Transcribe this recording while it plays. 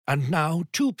And now,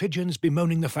 two pigeons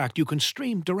bemoaning the fact you can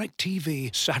stream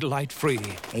DirecTV satellite-free.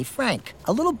 Hey, Frank,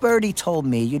 a little birdie told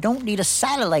me you don't need a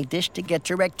satellite dish to get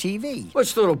DirecTV.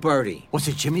 What's little birdie? Was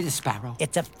it Jimmy the Sparrow?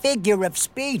 It's a figure of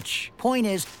speech. Point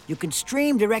is, you can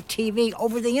stream DirecTV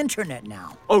over the internet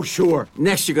now. Oh, sure.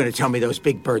 Next you're gonna tell me those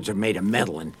big birds are made of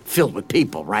metal and filled with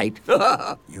people, right?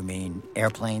 You mean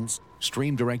airplanes?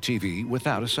 Stream DirecTV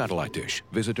without a satellite dish.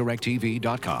 Visit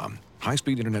DirecTV.com.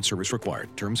 High-speed internet service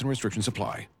required. Terms and restrictions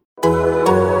apply. I'm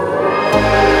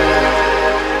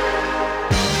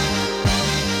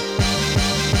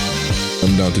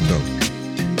down to dunk.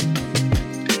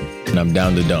 And I'm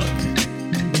down to dunk.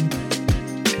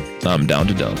 I'm down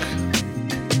to dunk.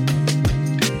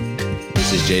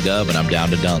 This is J-Dub, and I'm down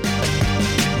to dunk.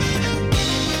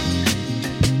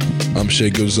 I'm Shai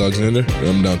Gilgeous-Alexander, and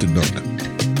I'm down to dunk.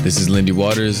 This is Lindy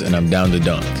Waters, and I'm down to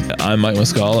dunk. I'm Mike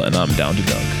Muscala, and I'm down to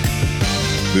dunk.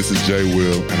 This is Jay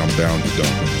Will, and I'm down to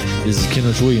dunk. This is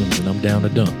Kenneth Williams, and I'm down to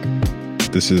dunk.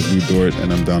 This is Lou Dort,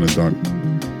 and I'm down to dunk.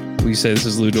 We say this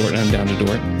is Lou Dort, and I'm down to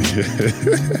Dort.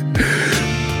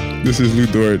 This is Lou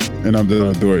Dort, and I'm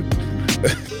down to Dort.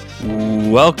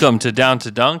 Welcome to Down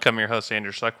to Dunk. I'm your host,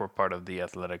 Andrew Schleck. We're part of the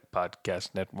Athletic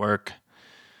Podcast Network.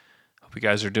 Hope you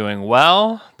guys are doing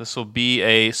well. This will be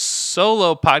a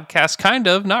solo podcast, kind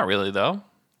of. Not really, though.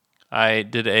 I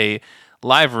did a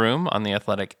live room on the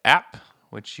Athletic app,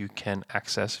 which you can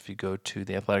access if you go to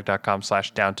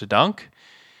theathletic.com/downtodunk.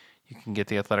 You can get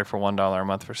The Athletic for $1 a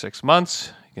month for 6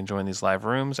 months. You can join these live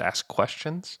rooms, ask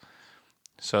questions.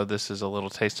 So this is a little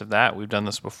taste of that. We've done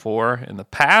this before in the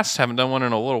past. Haven't done one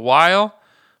in a little while,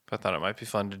 but I thought it might be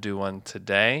fun to do one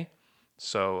today.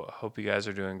 So I hope you guys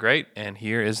are doing great. And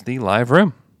here is the live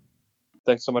room.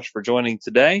 Thanks so much for joining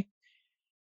today.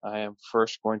 I am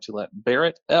first going to let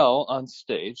Barrett L. on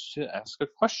stage to ask a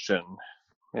question.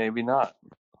 Maybe not.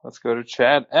 Let's go to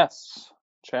Chad S.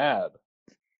 Chad,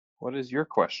 what is your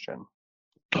question?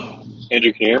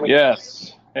 Andrew, can you hear me?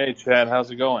 Yes. Hey, Chad,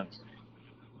 how's it going?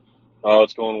 Oh,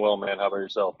 it's going well, man. How about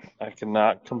yourself? I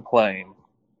cannot complain.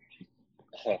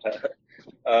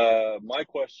 My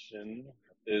question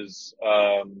is,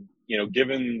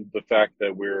 given the fact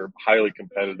that we're highly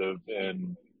competitive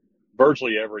in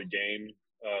virtually every game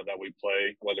that we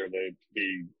play, whether they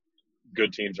be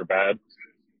good teams or bad,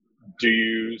 do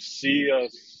you see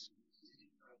us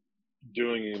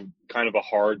doing kind of a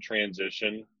hard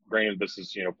transition? Granted, this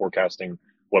is, forecasting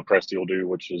what Presti will do,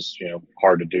 which is,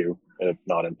 hard to do, if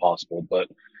not impossible. But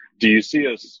do you see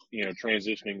us,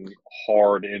 transitioning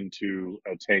hard into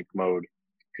a tank mode,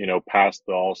 past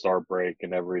the All-Star break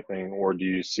and everything? Or do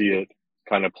you see it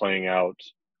kind of playing out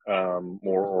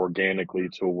more organically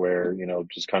to where,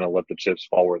 just kind of let the chips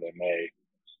fall where they may?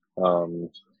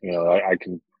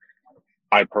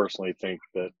 I personally think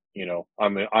that,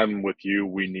 I'm with you.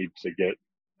 We need to get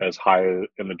as high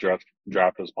in the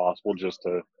draft as possible just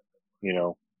to,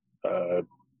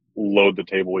 load the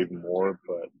table even more.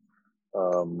 But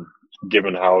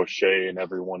given how Shai and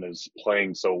everyone is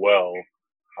playing so well,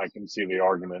 I can see the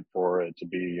argument for it to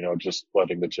be, just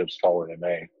letting the chips fall where they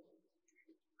may.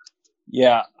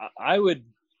 Yeah, I would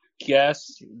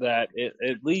guess that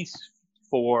at least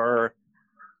for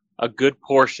a good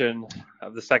portion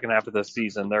of the second half of the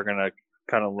season, they're going to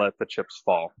kind of let the chips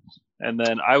fall. And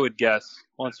then I would guess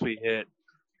once we hit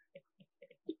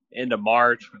into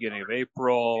March, beginning of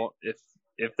April,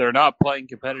 if they're not playing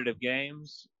competitive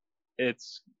games,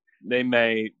 they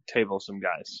may table some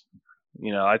guys.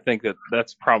 I think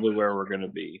that's probably where we're going to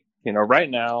be. Right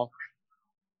now,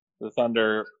 the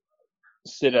Thunder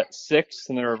sit at 6th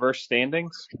in the reverse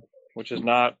standings, which is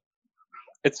not.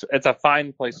 It's a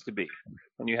fine place to be.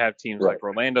 When you have teams like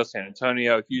Orlando, San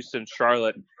Antonio, Houston,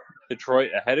 Charlotte,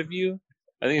 Detroit ahead of you,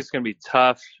 I think it's going to be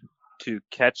tough to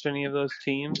catch any of those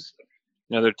teams.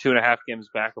 They're 2.5 games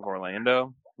back of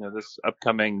Orlando. This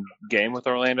upcoming game with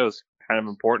Orlando is kind of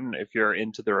important if you're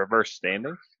into the reverse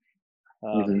standings.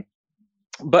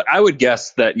 But I would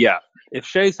guess that, if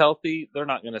Shai's healthy, they're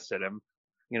not going to sit him.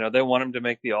 They want him to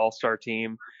make the All-Star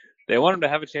team. They want him to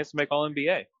have a chance to make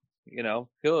All-NBA.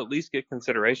 He'll at least get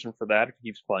consideration for that if he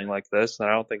keeps playing like this. And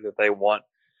I don't think that they want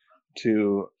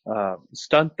to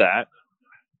stunt that.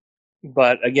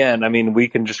 But again, we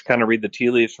can just kind of read the tea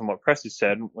leaves from what Presti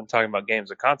said when talking about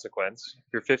games of consequence.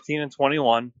 If you're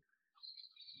 15-21,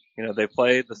 they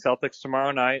play the Celtics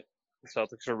tomorrow night. The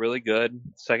Celtics are really good.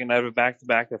 Second night of a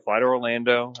back-to-back, they fly to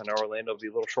Orlando. I know Orlando will be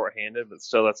a little shorthanded, but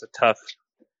still that's a tough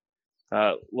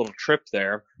little trip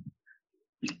there.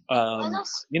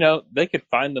 They could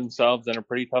find themselves in a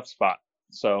pretty tough spot.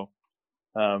 So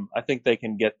I think they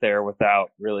can get there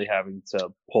without really having to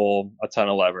pull a ton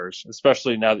of levers,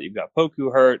 especially now that you've got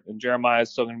Poku hurt and Jeremiah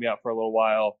is still going to be out for a little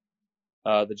while.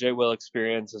 The Jay Will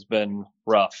experience has been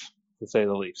rough, to say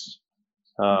the least.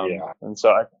 And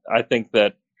so I think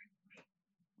that,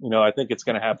 I think it's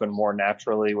going to happen more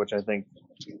naturally, which I think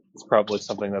is probably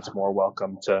something that's more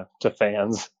welcome to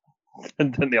fans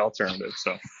than the alternative.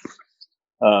 So,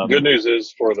 good news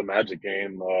is for the Magic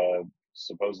game,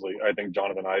 supposedly, I think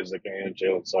Jonathan Isaac and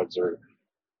Jalen Suggs are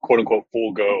quote unquote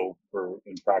full go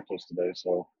in practice today.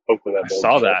 So hopefully that. I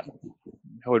saw that.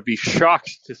 I would be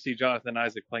shocked to see Jonathan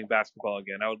Isaac playing basketball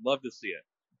again. I would love to see it,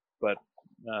 but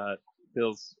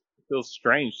feels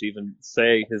strange to even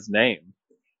say his name.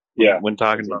 Yeah, when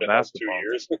talking about basketball. 2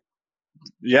 years.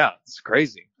 Yeah, it's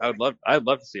crazy. I'd love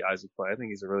to see Isaac play. I think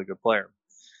he's a really good player.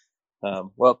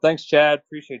 Well, thanks, Chad.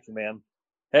 Appreciate you, man.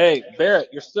 Hey, Barrett,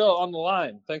 you're still on the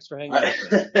line. Thanks for hanging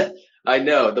out. I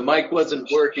know. The mic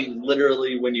wasn't working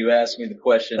literally when you asked me the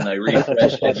question. I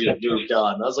refreshed and it moved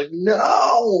on. I was like,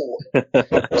 no!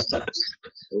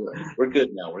 We're good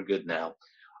now.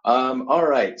 All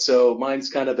right. So mine's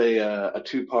kind of a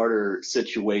two-parter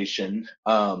situation.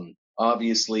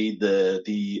 Obviously,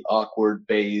 the awkward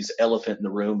Bays elephant in the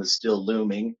room is still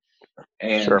looming.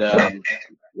 And Sure.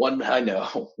 one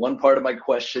part of my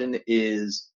question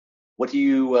is, what do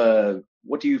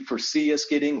you foresee us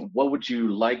getting? What would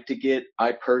you like to get?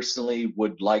 I personally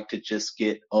would like to just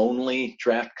get only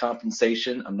draft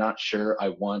compensation. I'm not sure I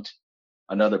want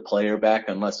another player back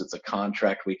unless it's a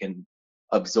contract we can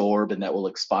absorb and that will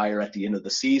expire at the end of the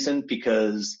season,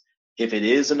 because if it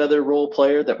is another role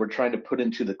player that we're trying to put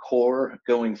into the core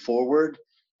going forward,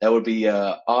 that would be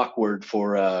awkward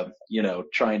for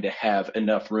trying to have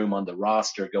enough room on the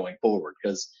roster going forward.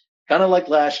 Because kind of like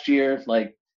last year,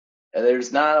 like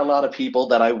there's not a lot of people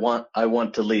that I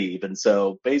want to leave, and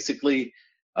so basically,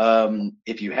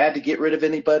 if you had to get rid of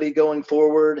anybody going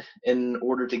forward in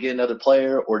order to get another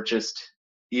player, or just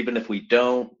even if we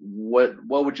don't, what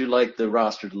would you like the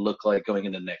roster to look like going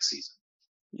into next season?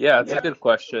 Yeah, it's a good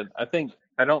question. I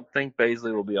don't think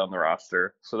Bazley will be on the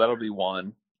roster, so that'll be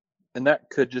one. And that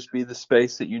could just be the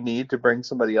space that you need to bring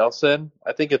somebody else in.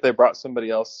 I think if they brought somebody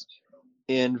else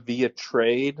in via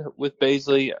trade with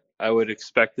Bazley, I would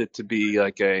expect it to be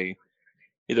like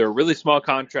either a really small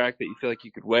contract that you feel like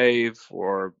you could waive,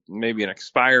 or maybe an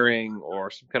expiring or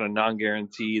some kind of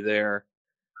non-guarantee there.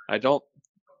 I don't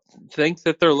think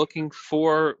that they're looking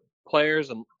for players,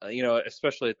 and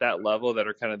especially at that level, that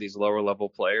are kind of these lower level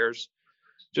players,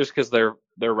 just because their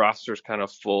roster's kind of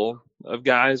full of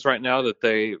guys right now that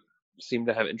they seem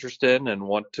to have interest in and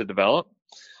want to develop.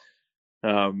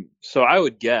 So I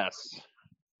would guess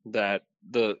that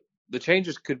the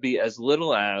changes could be as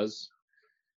little as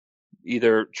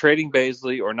either trading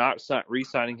Bazley or not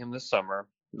re-signing him this summer,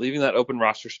 leaving that open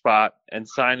roster spot and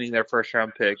signing their first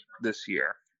round pick this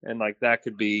year. And that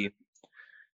could be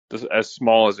as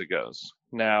small as it goes.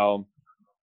 Now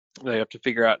they have to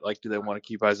figure out, do they want to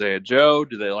keep Isaiah Joe?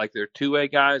 Do they like their two-way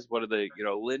guys? What do they,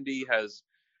 Lindy has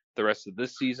the rest of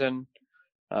this season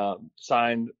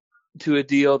signed to a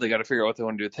deal. They got to figure out what they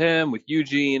want to do with him, with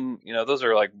Eugene. Those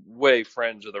are way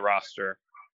fringe of the roster.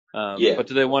 But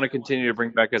do they want to continue to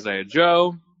bring back Isaiah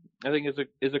Joe? I think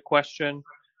is a question.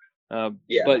 But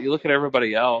you look at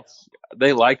everybody else.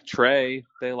 They like Trey.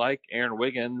 They like Aaron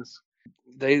Wiggins.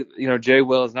 Jay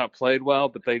Will has not played well,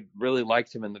 but they really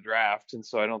liked him in the draft, and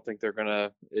so I don't think they're going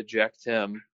to eject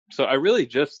him. So I really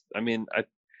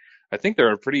I think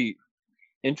they're a pretty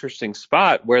interesting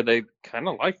spot where they kind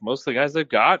of like most of the guys they've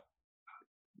got,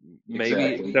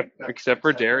 maybe except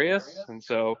for Darius. And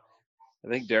so I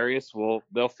think Darius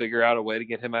they'll figure out a way to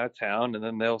get him out of town, and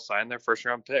then they'll sign their first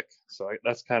round pick. So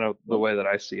that's kind of the way that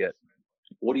I see it.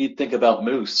 What do you think about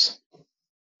Moose?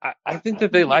 I think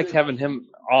that they like having him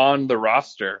on the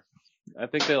roster. I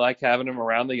think they like having him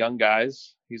around the young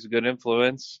guys. He's a good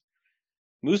influence.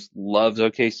 Moose loves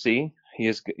OKC.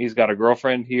 He's got a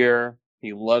girlfriend here.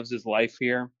 He loves his life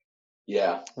here.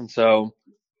 Yeah. And so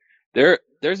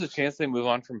there's a chance they move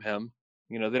on from him.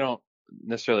 They don't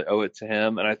necessarily owe it to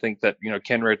him. And I think that,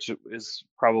 Kenrich is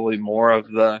probably more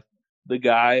of the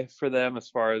guy for them as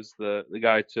far as the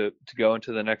guy to go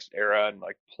into the next era and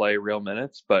play real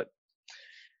minutes. But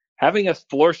having a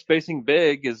floor spacing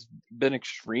big has been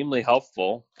extremely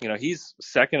helpful. He's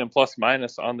second in plus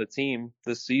minus on the team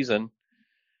this season.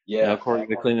 Yeah. According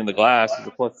to Cleaning the Glass, he's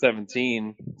a plus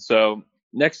 17. So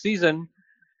next season,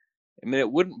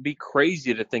 it wouldn't be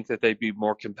crazy to think that they'd be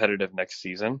more competitive next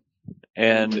season.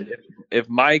 And if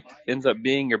Mike ends up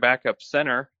being your backup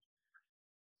center,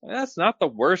 that's not the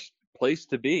worst place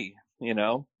to be,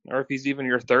 or if he's even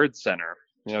your third center.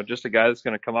 just a guy that's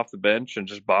going to come off the bench and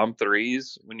just bomb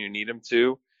threes when you need him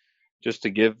to, just to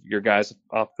give your guys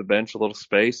off the bench a little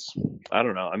space. I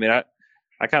don't know. I mean,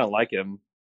 I kind of like him.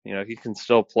 He can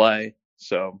still play.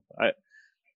 So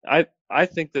I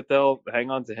think that they'll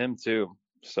hang on to him too.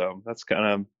 So that's kind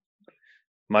of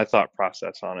my thought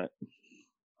process on it.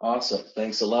 Awesome.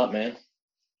 Thanks a lot, man.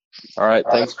 All right.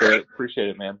 Thanks, Barrett. Appreciate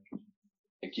it, man.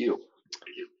 Thank you.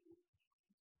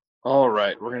 All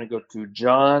right. We're going to go to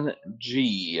John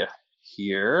G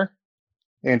here.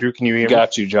 Andrew, can you hear me?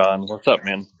 Got you, John. What's up,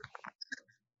 man?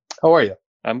 How are you?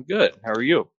 I'm good. How are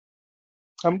you?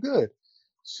 I'm good.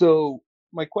 So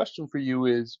my question for you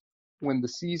is, when the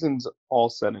season's all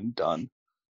said and done,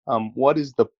 what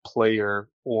is the player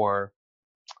or,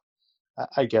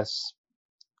 I guess,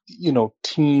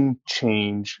 team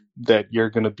change that you're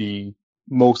going to be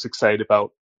most excited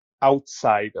about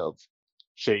outside of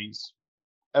Shai's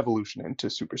evolution into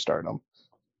superstardom?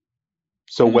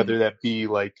 So whether that be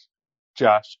like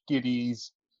Josh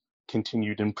Giddey's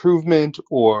continued improvement,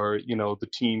 or the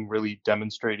team really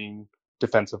demonstrating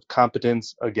defensive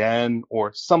competence again,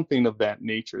 or something of that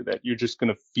nature that you're just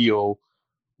going to feel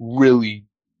really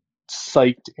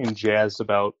psyched and jazzed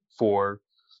about for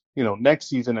next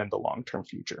season and the long-term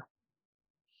future.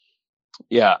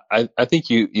 Yeah, I think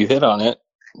you hit on it.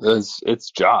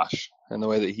 It's Josh and the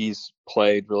way that he's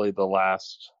played really the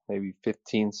last maybe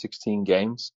 15, 16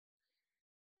 games.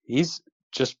 He's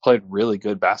just played really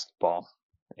good basketball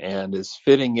and is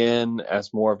fitting in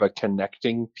as more of a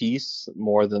connecting piece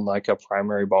more than like a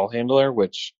primary ball handler,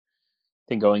 which I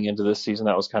think going into this season,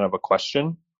 that was kind of a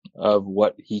question of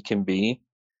what he can be.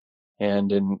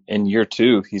 And in year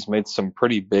two, he's made some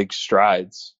pretty big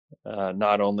strides,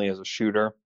 not only as a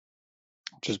shooter,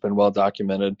 which has been well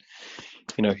documented.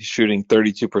 He's shooting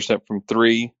 32% from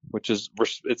three, which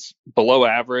it's below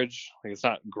average. Like, it's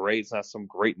not great. It's not some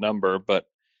great number, but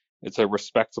it's a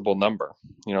respectable number.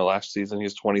 Last season he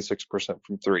was 26%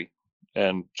 from three,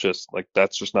 and just like,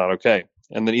 that's just not okay.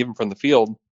 And then even from the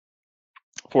field,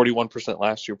 41%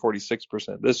 last year,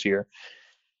 46% this year.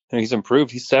 And he's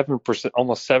improved. He's 7%,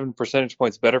 almost 7 percentage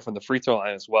points better from the free throw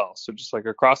line as well. So just like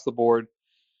across the board,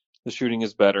 the shooting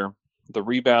is better. The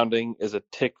rebounding is a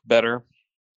tick better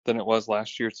than it was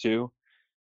last year too.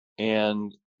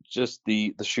 And just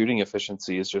the shooting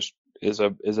efficiency is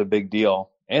a big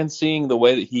deal. And seeing the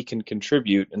way that he can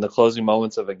contribute in the closing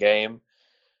moments of a game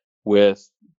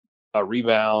with a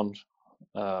rebound,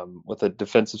 with a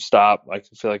defensive stop. I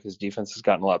feel like his defense has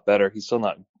gotten a lot better. He's still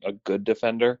not a good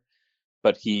defender,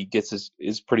 but he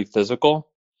is pretty physical.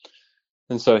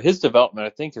 And so his development, I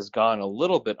think, has gone a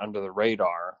little bit under the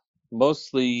radar,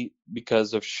 mostly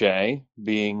because of Shai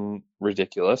being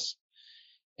ridiculous.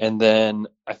 And then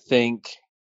I think,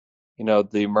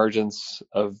 the emergence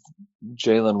of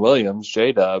Jalen Williams,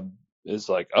 J-Dub, is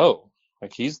like, oh,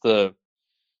 like this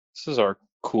is our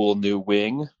cool new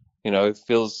wing. It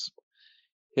feels,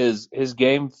 his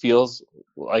game feels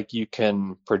like you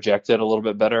can project it a little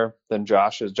bit better than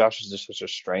Josh's. Josh is just such a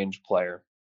strange player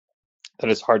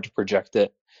that it's hard to project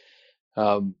it.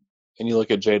 And you look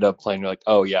at J-Dub playing, you're like,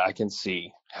 oh yeah, I can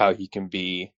see how he can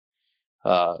be,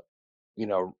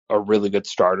 a really good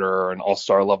starter or an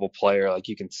all-star level player. Like,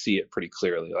 you can see it pretty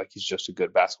clearly. Like, he's just a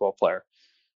good basketball player.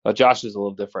 But Josh is a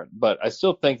little different. But I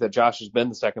still think that Josh has been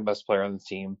the second best player on the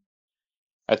team.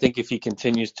 I think if he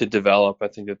continues to develop, I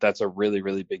think that that's a really,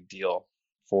 really big deal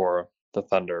for the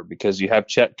Thunder, because you have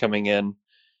Chet coming in.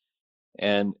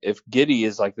 And if Giddey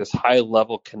is like this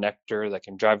high-level connector that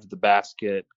can drive to the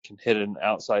basket, can hit an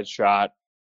outside shot,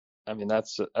 I mean,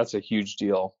 that's a huge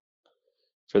deal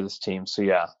for this team. So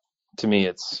yeah, to me,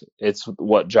 it's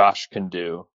what Josh can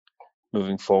do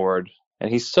moving forward.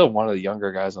 And he's still one of the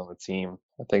younger guys on the team.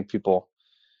 I think people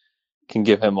can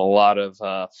give him a lot of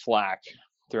flack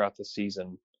throughout the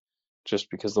season just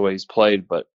because of the way he's played.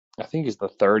 But I think he's the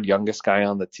third youngest guy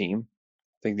on the team.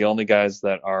 I think the only guys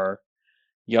that are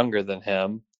younger than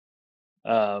him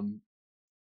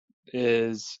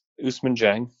is Ousmane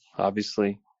Dieng,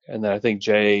 obviously. And then I think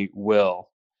Jay Will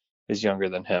is younger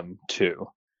than him too.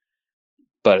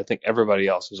 But I think everybody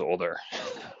else is older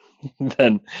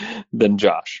than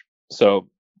Josh. So,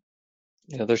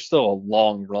 there's still a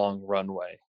long, long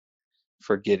runway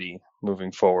for Giddey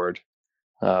moving forward,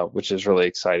 which is really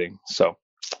exciting. So,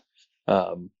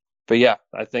 but yeah,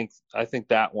 I think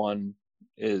that one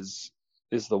is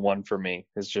the one for me,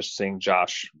 is just seeing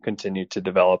Josh continue to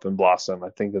develop and blossom.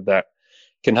 I think that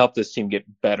can help this team get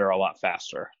better a lot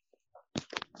faster.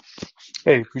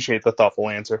 Hey, appreciate the thoughtful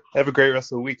answer. Have a great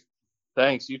rest of the week.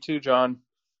 Thanks. You too, John.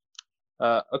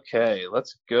 Okay,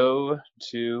 let's go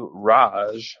to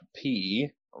Raj P.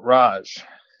 Raj,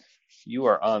 you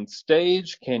are on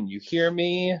stage. Can you hear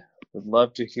me? Would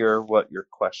love to hear what your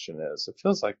question is. It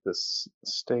feels like this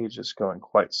stage is going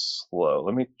quite slow.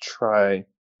 Let me try.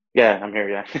 Yeah, I'm here.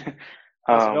 Yeah.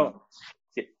 How's it going?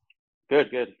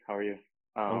 Good. How are you?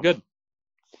 I'm good.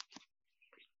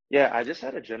 Yeah, I just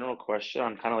had a general question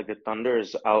on kind of like the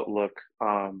Thunder's outlook.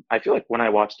 I feel like when I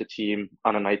watch the team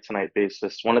on a night-to-night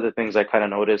basis, one of the things I kind of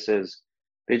notice is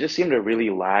they just seem to really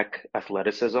lack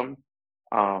athleticism.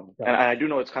 And I do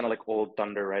know it's kind of like old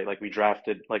Thunder, right? Like we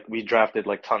drafted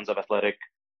like tons of athletic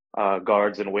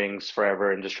guards and wings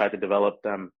forever and just tried to develop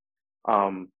them.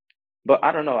 But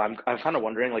I don't know. I'm kind of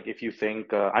wondering like if you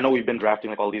think I know we've been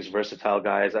drafting like all these versatile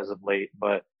guys as of late,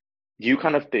 but do you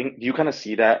kind of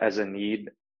see that as a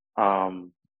need?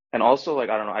 And also like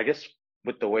I don't know, I guess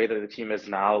with the way that the team is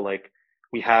now, like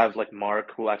we have like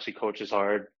Mark who actually coaches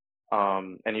hard.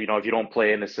 And you know, if you don't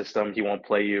play in the system, he won't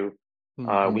play you.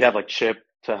 We have like Chip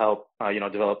to help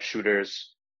develop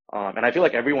shooters. And I feel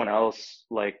like everyone else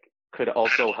like could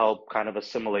also help kind of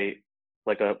assimilate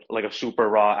like a super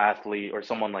raw athlete or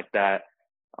someone like that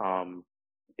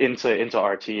into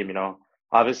our team, you know.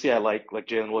 Obviously I like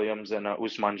Jalen Williams and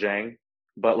Ousmane Dieng,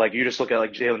 but like you just look at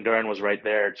like Jalen Duren was right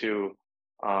there too.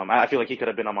 I feel like he could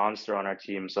have been a monster on our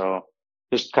team. So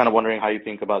just kind of wondering how you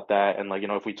think about that and like, you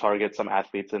know, if we target some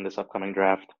athletes in this upcoming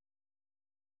draft.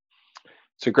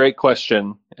 It's a great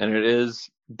question, and it is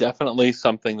definitely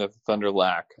something that the Thunder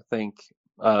lack. I think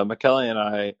McKelly and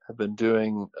I have been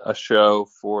doing a show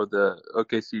for the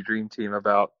OKC Dream Team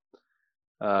about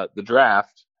the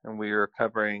draft, and we are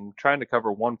trying to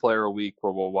cover one player a week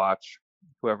where we'll watch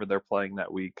whoever they're playing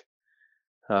that week.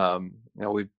 You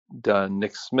know, we've done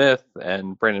Nick Smith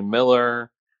and Brandon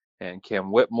Miller and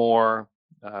Cam Whitmore.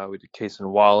 We did Cason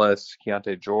Wallace,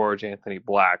 Keontae George, Anthony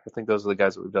Black. I think those are the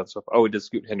guys that we've done so far. Oh, we did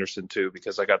Scoot Henderson too,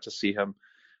 because I got to see him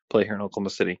play here in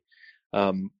Oklahoma City.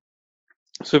 So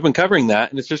we've been covering that,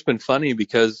 and it's just been funny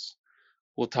because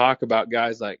we'll talk about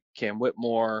guys like Cam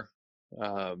Whitmore,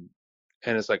 and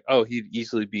it's like, oh, he'd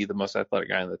easily be the most athletic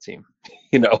guy on the team,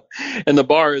 you know, and the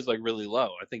bar is like really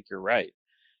low. I think you're right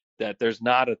that there's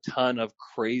not a ton of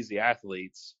crazy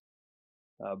athletes,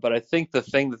 but I think the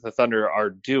thing that the Thunder are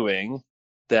doing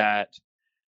that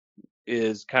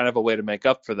is kind of a way to make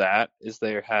up for that is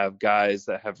they have guys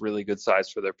that have really good size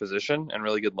for their position and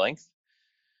really good length.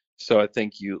 So I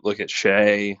think you look at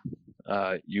Shea,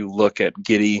 you look at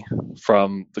Giddey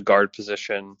from the guard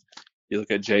position, you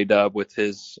look at J-Dub with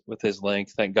his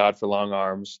length, thank God for long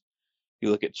arms.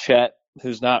 You look at Chet,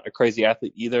 who's not a crazy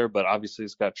athlete either, but obviously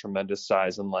he's got tremendous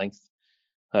size and length.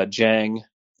 Jang,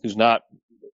 who's not,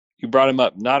 you brought him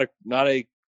up, not a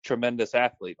tremendous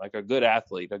athlete, like a good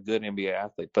athlete, a good NBA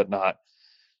athlete, but not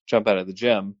jump out of the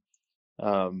gym.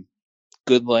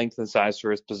 Good length and size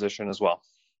for his position as well.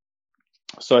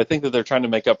 So I think that they're trying to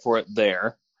make up for it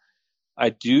there. I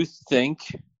do think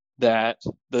that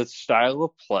the style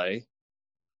of play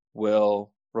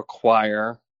will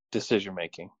require decision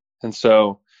making. And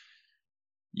so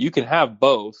you can have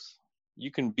both.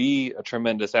 You can be a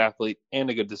tremendous athlete and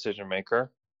a good decision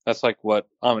maker. That's like what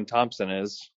Amin Thompson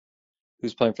is,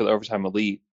 who's playing for the Overtime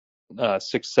Elite,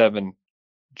 6'7",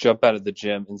 jump out of the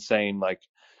gym, insane, like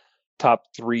top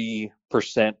 3%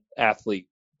 athlete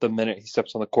the minute he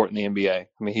steps on the court in the NBA.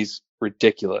 I mean, he's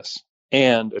ridiculous,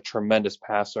 and a tremendous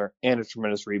passer and a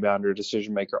tremendous rebounder,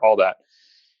 decision maker, all that.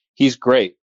 He's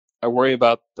great. I worry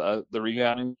about the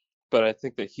rebounding, but I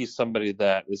think that he's somebody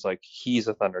that is like, he's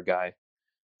a Thunder guy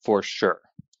for sure.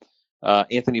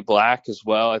 Anthony Black as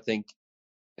well. I think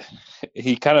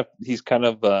he's kind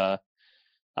of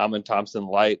Amin Thompson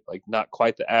light, like not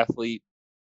quite the athlete,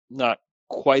 not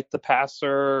quite the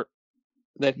passer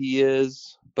that he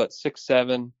is, but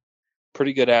 6'7",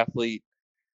 pretty good athlete,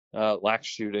 lacks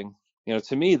shooting. You know,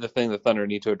 to me, the thing the Thunder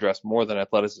need to address more than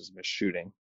athleticism is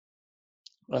shooting.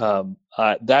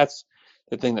 That's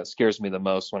the thing that scares me the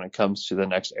most when it comes to the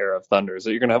next era of Thunder, is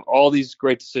that you're going to have all these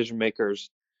great decision makers,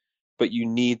 but you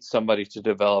need somebody to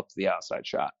develop the outside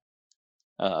shot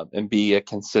and be a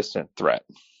consistent threat.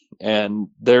 And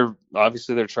they're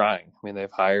trying. I mean,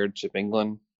 they've hired Chip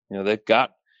England. You know, they've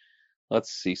got,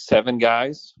 7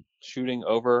 guys shooting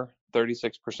over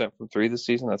 36% from three this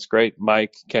season. That's great.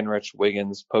 Mike, Kenrich,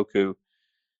 Wiggins, Poku,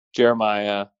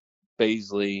 Jeremiah,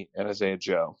 Baisley, and Isaiah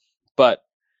Joe. But,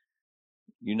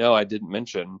 you know, I didn't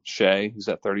mention Shea, who's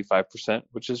at 35%,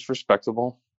 which is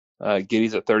respectable.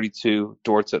 Giddey's at 32,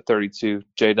 Dort's at 32,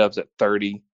 J-Dub's at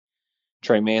 30,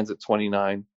 Trey Mann's at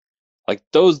 29. Like,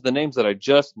 the names that I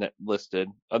just listed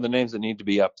are the names that need to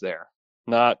be up there,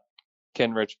 not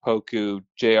Kenrich, Poku,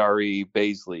 JRE,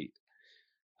 Baisley.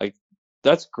 Like,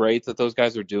 that's great that those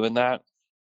guys are doing that.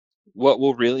 What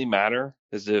will really matter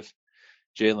is if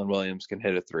Jalen Williams can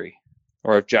hit a three,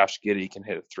 or if Josh Giddey can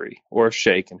hit a three, or if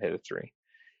Shea can hit a three.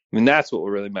 I mean, that's what will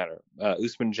really matter.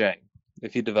 Ousmane Dieng,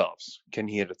 if he develops, can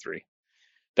he hit a three?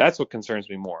 That's what concerns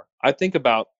me more. I think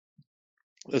about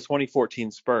the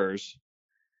 2014 Spurs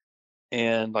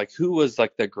and like who was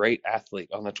like the great athlete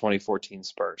on the 2014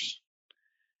 Spurs.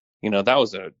 That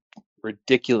was a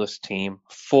ridiculous team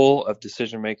full of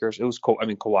decision makers. It was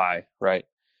Kawhi, right?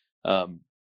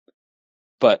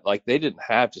 But like they didn't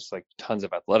have just like tons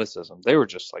of athleticism. They were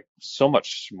just like so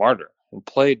much smarter and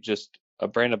played just a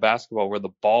brand of basketball where the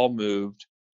ball moved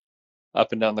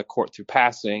up and down the court through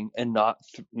passing and not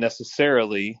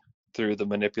necessarily through the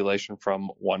manipulation from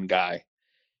one guy.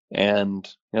 And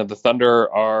the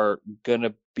Thunder are going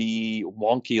to be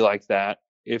wonky like that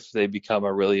if they become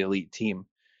a really elite team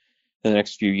in the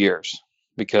next few years,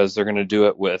 because they're going to do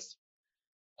it with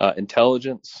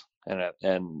intelligence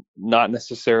and not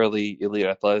necessarily elite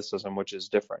athleticism, which is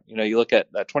different. You look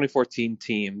at that 2014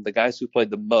 team, the guys who played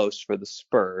the most for the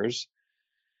Spurs: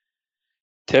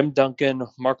 Tim Duncan,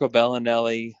 Marco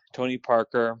Bellinelli, Tony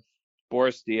Parker,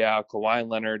 Boris Diaw, Kawhi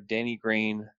Leonard, Danny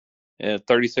Green,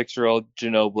 36-year-old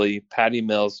Ginobili, Patty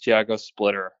Mills, Thiago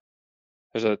Splitter.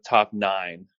 There's a top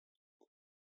 9.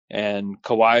 And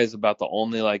Kawhi is about the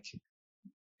only like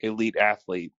elite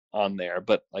athlete on there.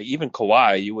 But like even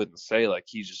Kawhi, you wouldn't say like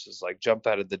he just is like jump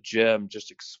out of the gym, just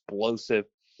explosive.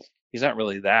 He's not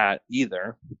really that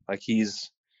either. Like he's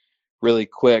really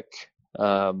quick,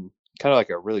 kind of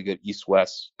like a really good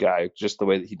East-West guy, just the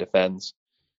way that he defends.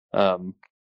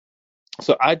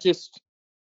 So I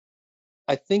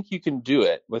think you can do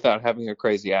it without having a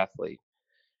crazy athlete.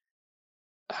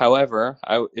 However,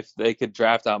 if they could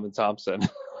draft Amin Thompson,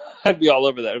 I'd be all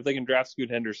over that. If they can draft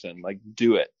Scoot Henderson, like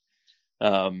do it.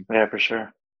 Yeah, for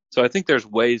sure. So I think there's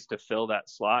ways to fill that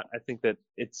slot. I think that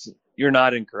you're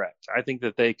not incorrect. I think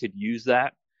that they could use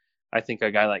that. I think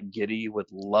a guy like Giddey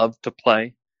would love to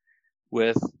play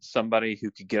with somebody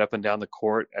who could get up and down the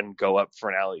court and go up for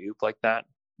an alley-oop like that.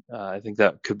 I think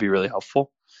that could be really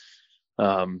helpful.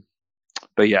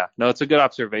 But yeah, no, it's a good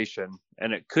observation,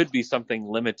 and it could be something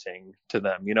limiting to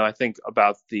them. I think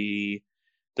about the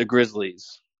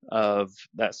Grizzlies of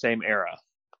that same era,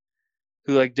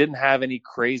 who like didn't have any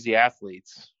crazy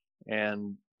athletes,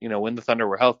 and when the Thunder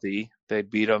were healthy, they'd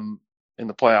beat them in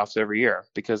the playoffs every year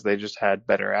because they just had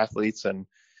better athletes and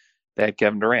they had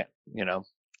Kevin Durant.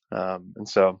 And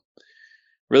so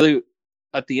really,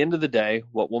 at the end of the day,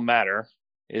 what will matter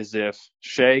is if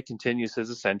Shea continues his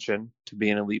ascension to be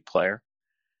an elite player.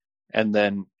 And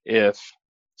then if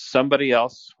somebody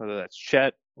else, whether that's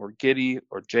Chet or Giddey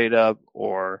or J-Dub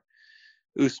or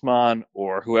Ousmane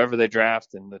or whoever they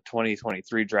draft in the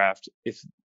 2023 draft,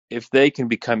 if they can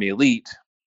become elite,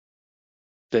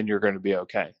 then you're going to be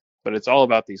okay. But it's all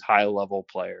about these high-level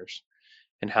players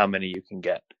and how many you can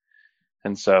get.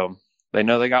 And so they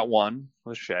know they got one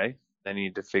with Shea. They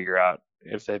need to figure out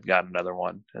if they've got another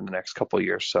one in the next couple of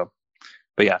years. So,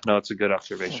 but yeah, no, it's a good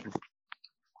observation.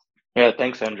 Yeah,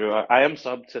 thanks, Andrew. I am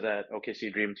subbed to that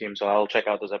OKC Dream Team, so I'll check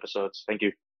out those episodes. Thank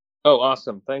you. Oh,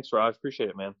 awesome. Thanks, Raj. Appreciate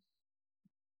it, man.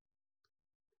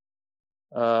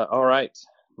 All right.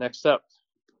 Next up,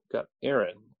 got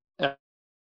Aaron at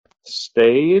the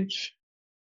stage.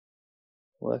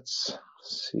 Let's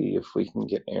see if we can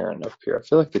get Aaron up here. I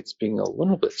feel like it's being a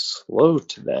little bit slow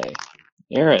today.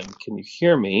 Aaron, can you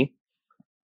hear me?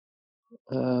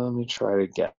 Let me try it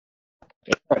again.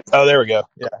 Oh, there we go.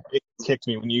 Yeah, it kicked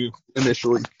me when you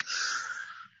initially.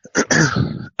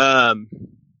 How's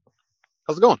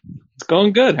it going? It's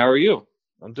going good. How are you?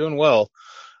 I'm doing well.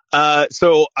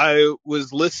 So I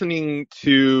was listening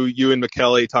to you and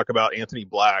McKelly talk about Anthony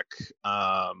Black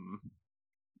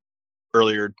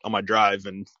earlier on my drive,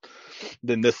 and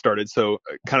then this started, so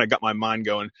it kind of got my mind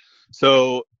going.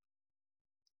 So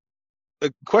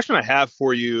the question I have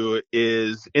for you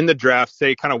is, in the draft,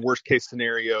 say kind of worst case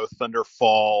scenario, Thunder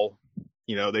fall,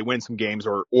 they win some games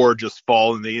or just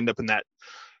fall and they end up in that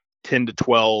 10 to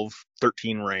 12,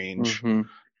 13 range.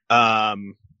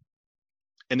 Mm-hmm.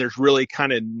 And there's really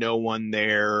kind of no one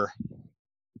there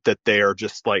that they are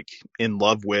just like in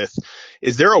love with.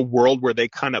 Is there a world where they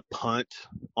kind of punt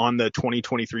on the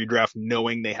 2023 draft,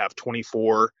 knowing they have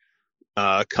 24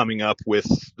 coming up with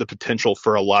the potential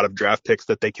for a lot of draft picks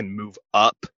that they can move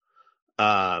up?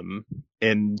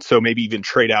 And so maybe even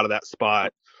trade out of that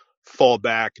spot, fall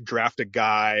back, draft a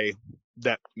guy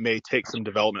that may take some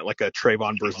development, like a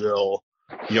Trayvon Brazile,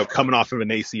 coming off of an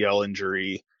ACL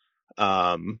injury,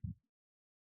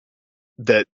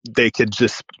 that they could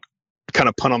just kind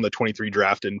of punt on the 23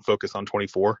 draft and focus on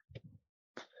 24?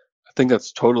 I think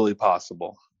that's totally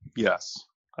possible. Yes,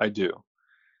 I do.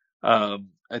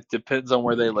 it depends on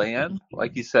where they land.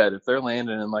 Like you said, if they're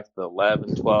landing in like the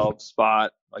 11, 12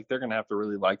 spot, like they're going to have to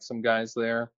really like some guys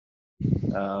there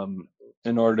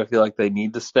in order to feel like they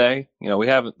need to stay.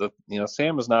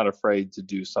 Sam is not afraid to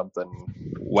do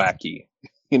something wacky.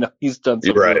 He's done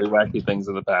some really wacky things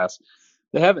in the past.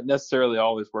 They haven't necessarily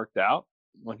always worked out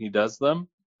when he does them.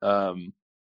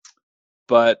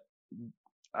 But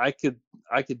I could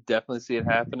definitely see it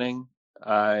happening.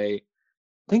 I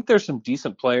think there's some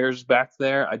decent players back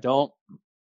there. I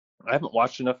haven't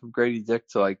watched enough of Grady Dick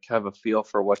to like have a feel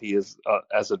for what he is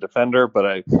as a defender, but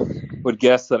I would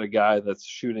guess that a guy that's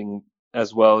shooting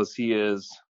as well as he is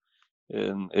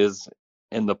in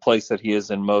the place that he is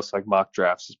in most like mock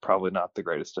drafts is probably not the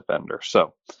greatest defender.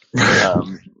 So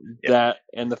that,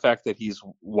 and the fact that he's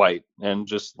white and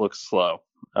just looks slow.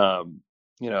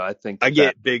 I think I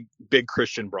get big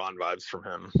Christian Braun vibes from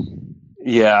him.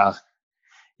 Yeah,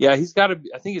 he's got to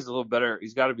be. I think he's a little better.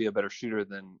 He's got to be a better shooter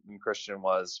than Christian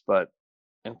was.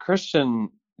 And Christian,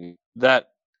 that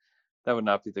would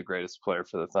not be the greatest player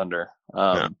for the Thunder.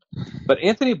 But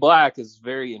Anthony Black is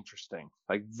very interesting.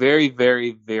 Like very,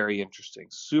 very, very interesting.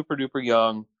 Super duper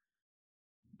young.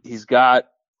 He's got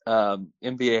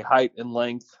NBA height and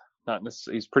length. Not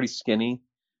necessarily. He's pretty skinny.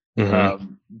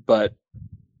 Mm-hmm. But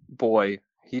boy,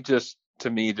 he just, to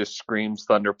me, just screams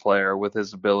Thunder player with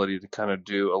his ability to kind of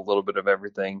do a little bit of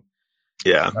everything.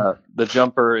 Yeah. The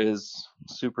jumper is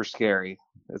super scary.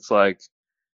 It's like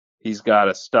he's got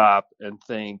to stop and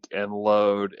think and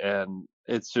load, and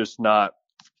it is not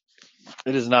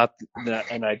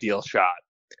an ideal shot.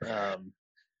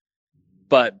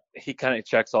 But he kind of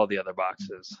checks all the other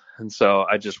boxes. And so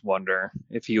I just wonder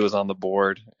if he was on the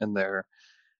board and they're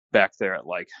back there at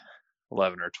like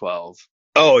 11 or 12.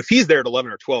 Oh, if he's there at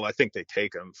 11 or 12, I think they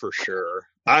take him for sure.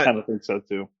 I kind of think so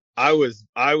too. I was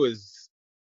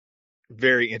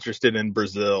very interested in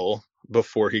Brazil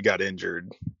before he got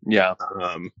injured. Yeah.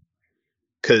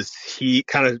 Because he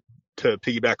kind of, to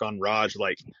piggyback on Raj,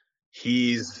 like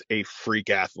he's a freak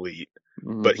athlete,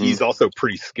 but he's also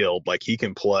pretty skilled. Like he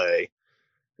can play,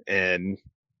 and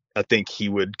I think he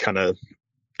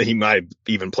might have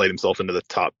even played himself into the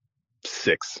top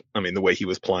 6. I mean, the way he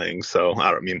was playing. So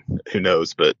who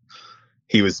knows? But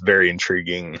he was very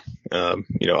intriguing.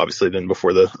 Obviously, then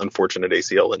before the unfortunate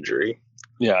ACL injury.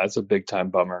 Yeah, it's a big time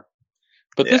bummer.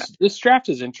 But this draft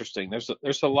is interesting.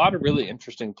 There's a lot of really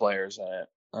interesting players in it,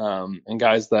 and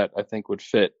guys that I think would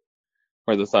fit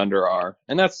where the Thunder are.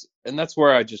 And that's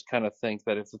where I just kind of think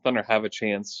that if the Thunder have a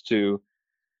chance to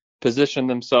position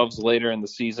themselves later in the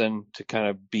season to kind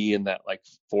of be in that like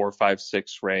 4, 5,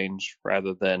 6 range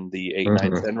rather than the 8,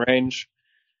 9, 10 range,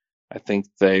 I think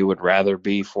they would rather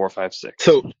be 4, 5, 6.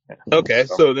 So, okay.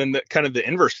 So then kind of the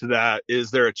inverse to that,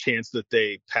 is there a chance that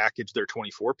they package their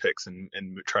 24 picks and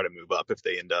try to move up if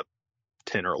they end up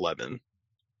 10 or 11?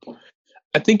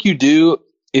 I think you do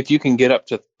if you can get up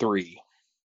to 3.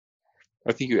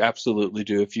 I think you absolutely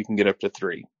do if you can get up to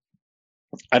 3.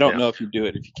 I don't know if you do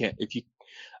it if you can't.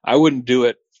 I wouldn't do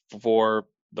it for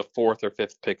the 4th or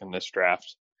 5th pick in this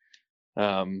draft.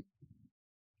 I'm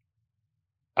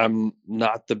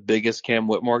not the biggest Cam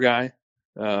Whitmore guy.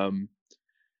 I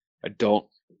don't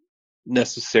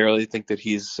necessarily think that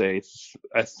he's a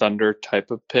Thunder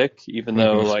type of pick, even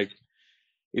though like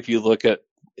if you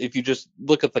just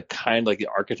look at the kind, like the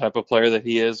archetype of player that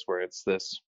he is, where it's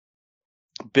this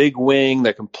big wing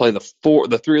that can play the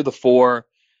 3 or the 4,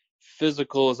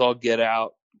 physical as all get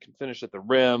out, can finish at the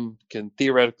rim, can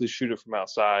theoretically shoot it from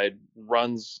outside,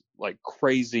 runs like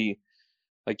crazy.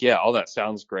 Like, yeah, all that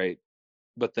sounds great.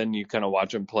 But then you kind of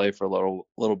watch him play for a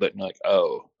little bit and you're like,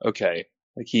 oh, okay.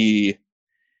 Like he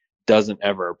doesn't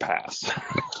ever pass.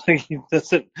 Like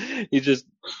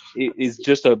he's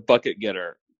just a bucket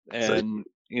getter. And,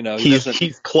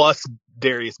 he's plus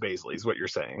Darius Baisley is what you're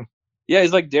saying. Yeah,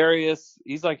 he's like Darius.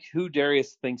 He's like who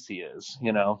Darius thinks he is,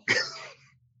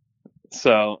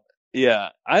 So, yeah,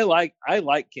 I like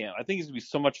Cam. I think he's going to be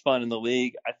so much fun in the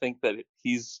league. I think that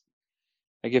he's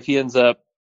like if he ended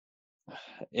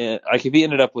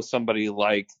up with somebody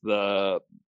like the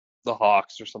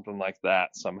Hawks or something like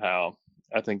that somehow,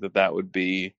 I think that would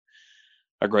be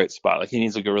a great spot. Like he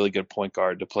needs like a really good point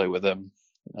guard to play with him.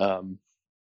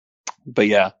 But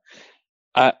yeah,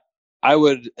 I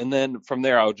would, and then from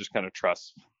there I would just kind of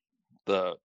trust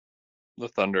the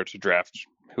Thunder to draft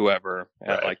whoever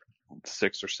at like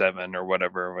 6 or 7 or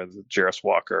whatever with Jarris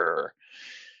Walker, or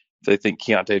if they think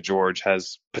Keontae George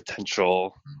has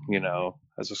potential,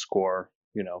 as a scorer,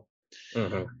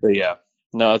 But yeah,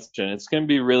 no, it's going to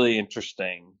be really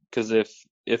interesting because if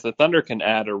the Thunder can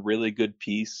add a really good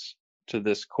piece to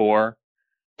this core,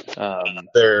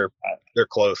 they're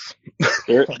close.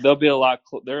 They'll be a lot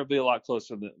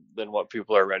closer than what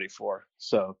people are ready for.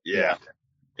 So Yeah.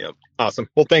 Yep. Awesome.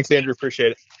 Well, thanks, Andrew.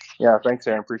 Appreciate it. Yeah, thanks,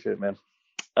 Aaron. Appreciate it, man.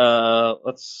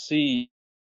 Let's see.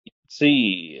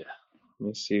 Let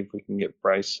me see if we can get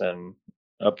Bryson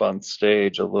up on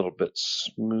stage a little bit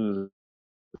smooth.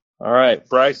 All right,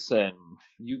 Bryson,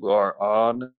 you are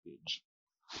on stage.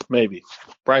 Maybe.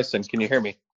 Bryson, can you hear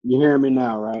me? You hear me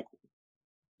now, right?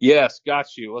 Yes,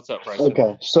 got you. What's up, Bryson?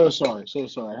 Okay. So sorry.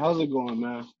 How's it going,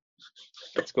 man?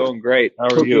 It's going great.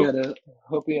 How are you?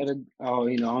 Hope you had a. Oh,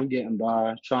 I'm getting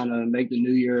by, trying to make the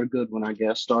new year a good one, I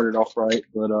guess. Started off right,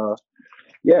 but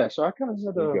yeah. So I kind of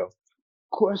had a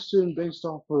question based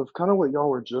off of kind of what y'all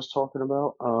were just talking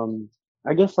about.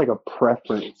 I guess like a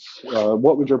preference.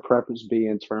 What would your preference be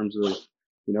in terms of,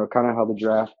 kind of how the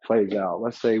draft plays out?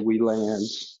 Let's say we land,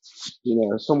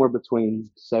 somewhere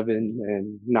between 7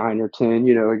 and 9 or 10.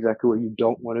 Exactly where you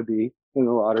don't want to be in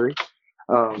the lottery.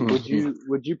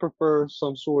 Would you prefer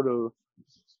some sort of,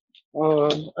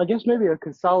 I guess maybe a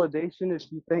consolidation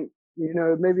if you think,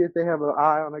 maybe if they have an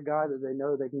eye on a guy that they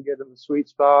know they can get in the sweet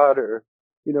spot, or,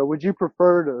 would you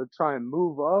prefer to try and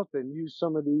move up and use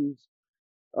some of these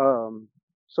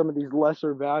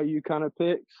lesser value kind of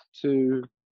picks to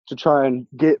try and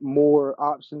get more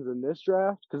options in this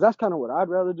draft? Because that's kind of what I'd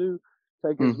rather do.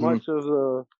 Take as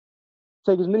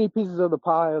many pieces of the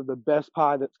pie of the best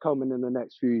pie that's coming in the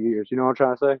next few years. You know what I'm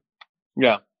trying to say?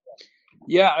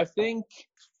 Yeah. I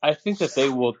think that they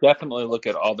will definitely look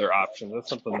at all their options. That's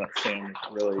something that Sam's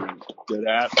really good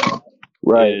at.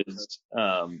 Right. Is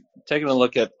taking a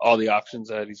look at all the options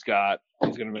that he's got.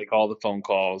 He's going to make all the phone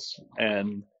calls,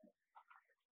 and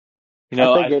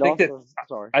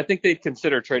I think they'd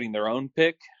consider trading their own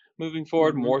pick moving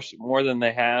forward more than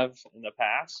they have in the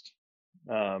past.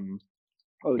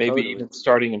 Maybe even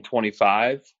starting in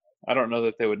 25. I don't know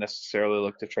that they would necessarily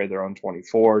look to trade their own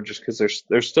 24, just because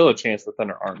there's still a chance the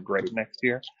Thunder aren't great next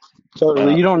year.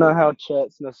 Totally. You don't know how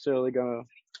Chet's necessarily gonna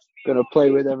play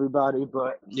with everybody,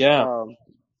 but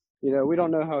we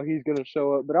don't know how he's gonna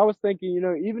show up. But I was thinking,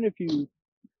 even if you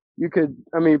could,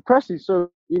 Presti,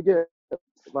 so you get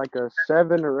like a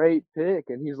 7 or 8 pick,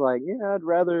 and he's like, yeah, I'd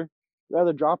rather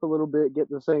drop a little bit, get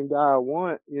the same guy I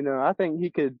want. I think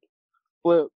he could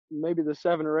flip maybe the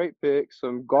 7 or 8 picks,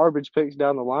 some garbage picks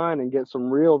down the line, and get some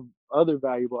real other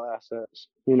valuable assets,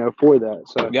 for that.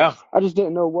 So yeah, I just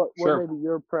didn't know what maybe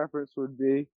your preference would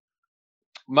be.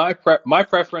 My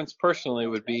preference personally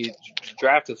would be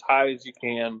draft as high as you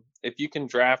can. If you can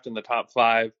draft in the top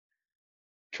 5,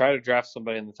 try to draft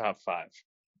somebody in the top 5.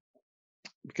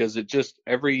 Because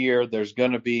every year there's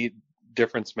going to be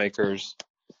difference makers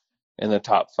in the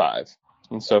top 5.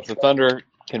 And so if the Thunder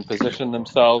can position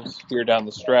themselves here down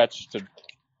the stretch to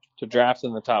draft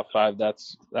in the top 5,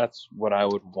 that's what I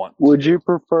would want. Would you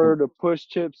prefer to push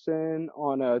chips in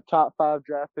on a top 5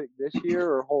 draft pick this year,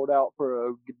 or hold out for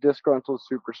a disgruntled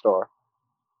superstar?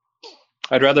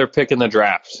 I'd rather pick in the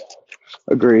draft.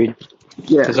 Agreed.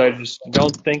 Yeah. Because I just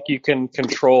don't think you can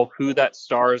control who that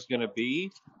star is going to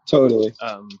be. Totally.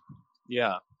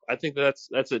 Yeah. I think that's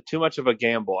too much of a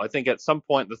gamble. I think at some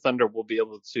point the Thunder will be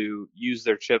able to use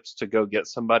their chips to go get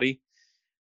somebody,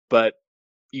 but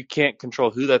you can't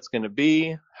control who that's going to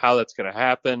be, how that's going to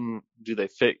happen. Do they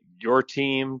fit your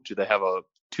team? Do they have a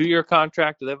 2-year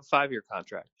contract? Do they have a 5-year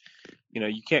contract?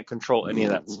 You can't control any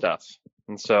of that stuff.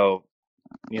 And so,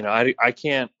 I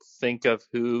can't think of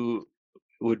who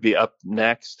would be up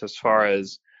next as far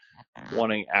as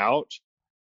wanting out,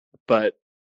 but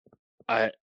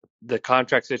the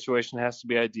contract situation has to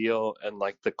be ideal, and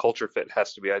like the culture fit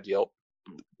has to be ideal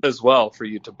as well for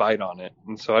you to bite on it.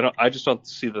 And so I just don't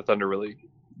see the Thunder really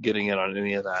getting in on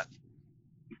any of that.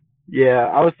 Yeah,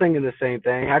 I was thinking the same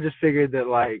thing. I just figured that,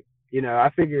 I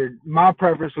figured my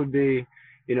preference would be,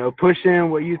 push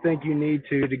in what you think you need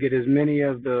to get as many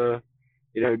of the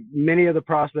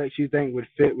prospects you think would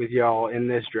fit with y'all in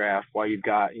this draft, while you've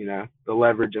got, the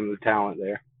leverage and the talent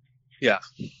there. Yeah.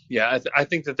 I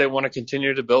think that they want to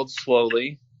continue to build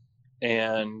slowly,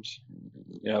 and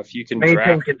if you can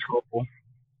maintain control.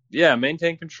 Yeah,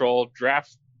 maintain control.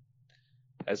 Draft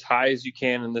as high as you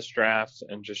can in this draft,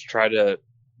 and just try to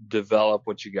develop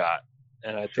what you got.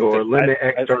 And I think limit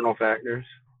external factors.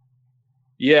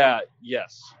 Yeah.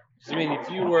 Yes.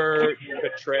 If you were to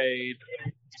trade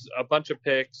a bunch of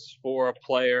picks for a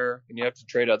player, and you have to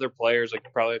trade other players, like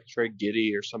you probably have to trade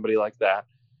Giddey or somebody like that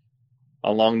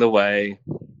along the way,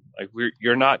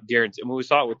 you're not guaranteed. We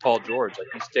saw it with Paul George.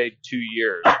 He stayed 2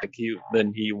 years.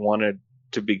 Then he wanted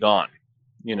to be gone.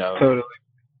 Totally.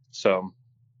 So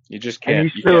you just can't.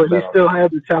 And he still had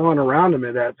the talent around him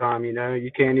at that time.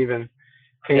 You can't even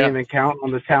count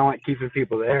on the talent keeping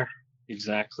people there.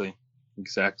 Exactly.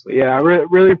 Exactly. Yeah, I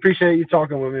really appreciate you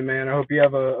talking with me, man. I hope you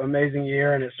have an amazing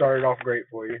year and it started off great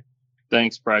for you.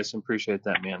 Thanks, Bryce. Appreciate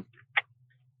that, man.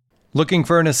 Looking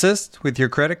for an assist with your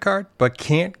credit card but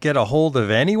can't get a hold of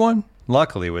anyone?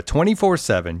 Luckily, with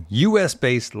 24/7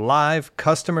 US-based live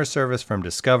customer service from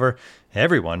Discover,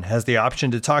 everyone has the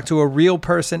option to talk to a real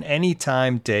person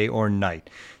anytime, day or night.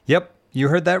 Yep, you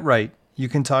heard that right. You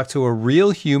can talk to a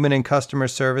real human in customer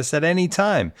service at any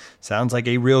time. Sounds like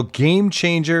a real game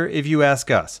changer if you ask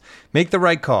us. Make the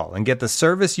right call and get the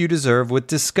service you deserve with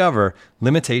Discover.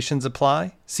 Limitations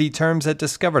apply. See terms at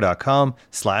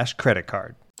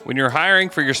discover.com/creditcard. When you're hiring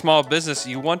for your small business,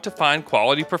 you want to find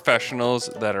quality professionals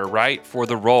that are right for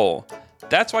the role.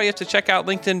 That's why you have to check out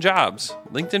LinkedIn Jobs.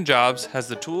 LinkedIn Jobs has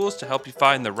the tools to help you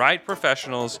find the right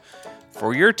professionals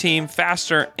for your team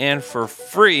faster and for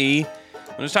free.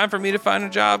 When it was time for me to find a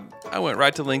job, I went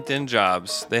right to LinkedIn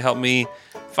Jobs. They helped me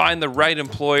find the right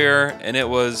employer, and it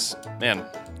was,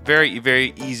 very,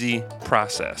 very easy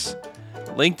process.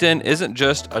 LinkedIn isn't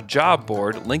just a job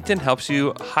board. LinkedIn helps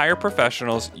you hire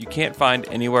professionals you can't find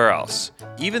anywhere else.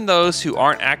 Even those who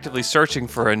aren't actively searching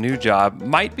for a new job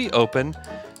might be open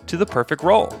to the perfect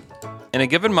role. In a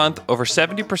given month, over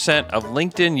 70% of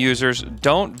LinkedIn users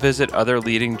don't visit other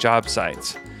leading job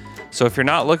sites. So if you're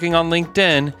not looking on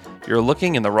LinkedIn, you're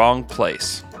looking in the wrong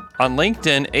place. On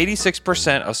LinkedIn,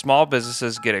 86% of small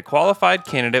businesses get a qualified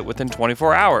candidate within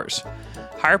 24 hours.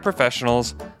 Hire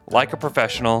professionals like a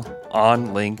professional on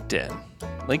LinkedIn.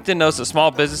 LinkedIn knows that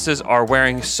small businesses are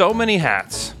wearing so many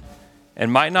hats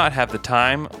and might not have the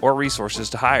time or resources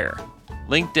to hire.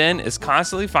 LinkedIn is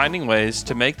constantly finding ways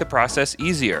to make the process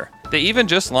easier. They even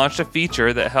just launched a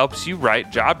feature that helps you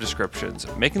write job descriptions,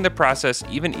 making the process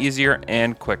even easier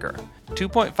and quicker.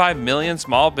 2.5 million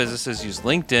small businesses use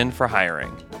LinkedIn for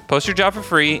hiring. Post your job for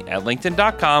free at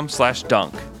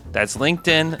linkedin.com/dunk. That's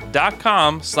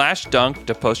linkedin.com/dunk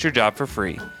to post your job for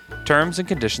free. Terms and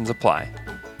conditions apply.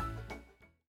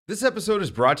 This episode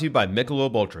is brought to you by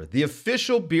Michelob Ultra, the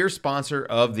official beer sponsor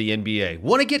of the NBA.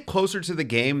 Want to get closer to the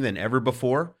game than ever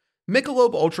before?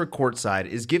 Michelob Ultra Courtside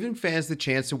is giving fans the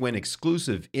chance to win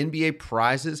exclusive NBA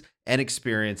prizes and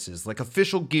experiences like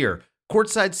official gear,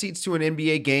 courtside seats to an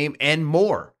NBA game, and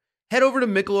more. Head over to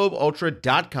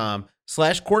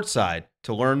MichelobUltra.com/courtside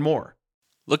to learn more.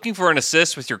 Looking for an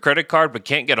assist with your credit card but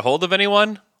can't get a hold of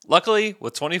anyone? Luckily,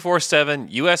 with 24/7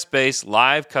 US-based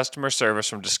live customer service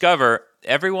from Discover,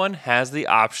 everyone has the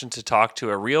option to talk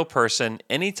to a real person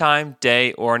anytime,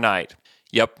 day or night.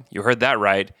 Yep, you heard that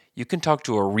right. You can talk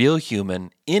to a real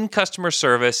human in customer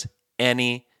service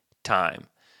anytime.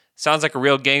 Sounds like a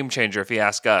real game changer if you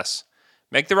ask us.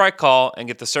 Make the right call and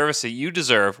get the service that you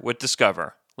deserve with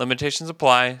Discover. Limitations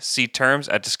apply. See terms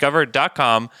at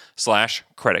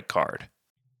discover.com/creditcard.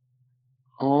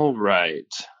 All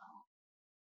right.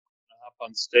 Up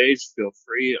on stage, feel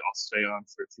free. I'll stay on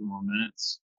for a few more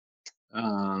minutes.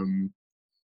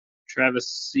 Travis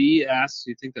C. asks,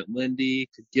 do you think that Lindy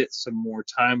could get some more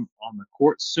time on the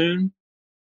court soon?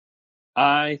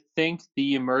 I think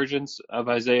the emergence of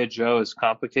Isaiah Joe has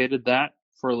complicated that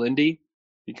for Lindy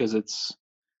because it's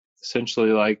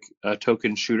essentially like a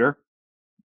token shooter.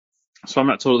 So I'm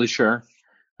not totally sure.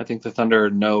 I think the Thunder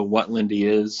know what Lindy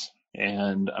is,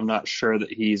 and I'm not sure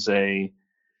that he's a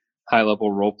high-level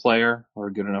role player or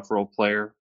a good enough role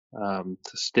player to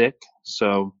stick.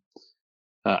 So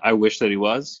I wish that he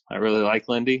was. I really like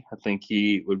Lindy. I think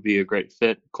he would be a great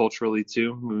fit culturally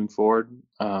too, moving forward.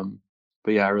 But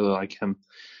yeah, I really like him.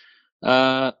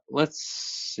 Let's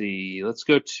see. Let's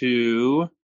go to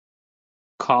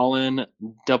Colin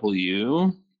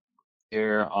W.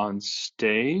 here on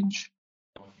stage.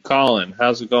 Colin,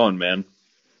 how's it going, man?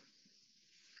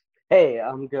 Hey,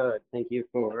 I'm good. Thank you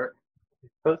for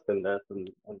posting this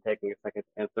and taking a second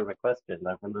to answer my question.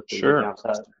 I've been listening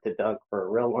to Doug for a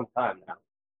real long time now.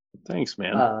 Thanks,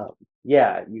 man.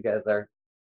 Yeah, you guys are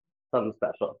something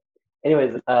special.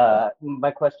 Anyways,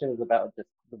 my question is about just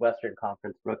the Western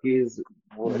Conference rookies.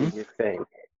 What do you think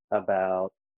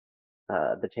about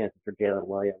the chances for Jalen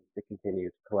Williams to continue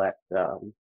to collect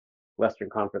Western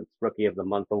Conference Rookie of the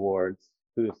Month awards?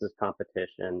 Who's his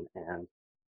competition? And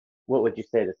what would you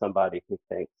say to somebody who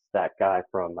thinks that guy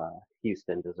from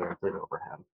Houston deserves it over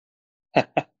him?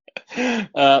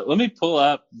 Let me pull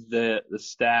up the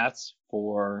stats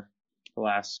for the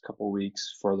last couple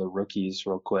weeks for the rookies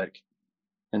real quick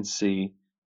and see.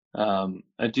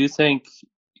 I do think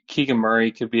Keegan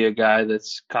Murray could be a guy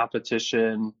that's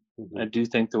competition. I do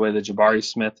think the way that Jabari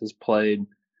Smith has played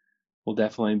will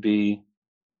definitely be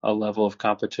a level of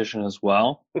competition as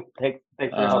well. Thanks for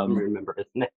helping me remember his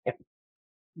name.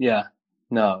 Yeah.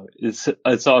 No,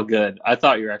 it's all good. I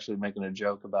thought you were actually making a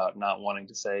joke about not wanting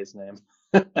to say his name.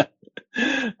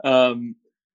 um,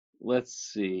 let's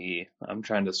see. I'm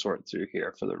trying to sort through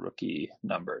here for the rookie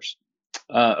numbers.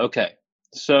 Okay,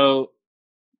 so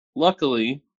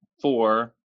luckily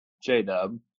for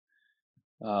J-Dub,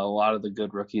 a lot of the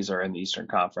good rookies are in the Eastern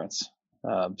Conference.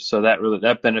 So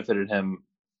that benefited him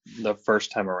the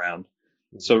first time around.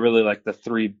 So really like the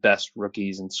three best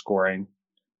rookies in scoring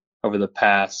over the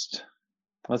past,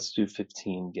 let's do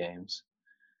 15 games,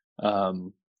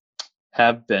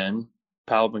 have been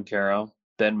Paolo Banchero,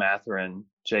 Ben Mathurin,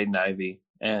 Jaden Ivey,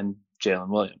 and Jalen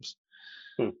Williams.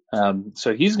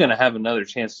 So he's going to have another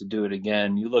chance to do it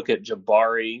again. You look at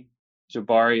Jabari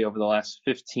over the last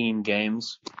 15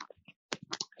 games,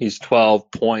 he's 12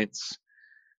 points,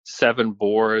 7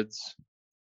 boards,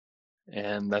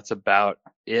 and that's about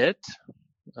it.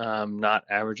 Not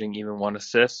averaging even 1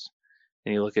 assist.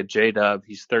 And you look at J-Dub,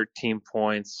 he's 13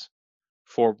 points,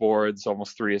 4 boards,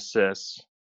 almost 3 assists,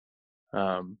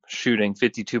 shooting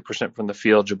 52% from the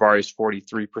field. Jabari's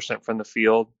 43% from the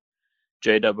field.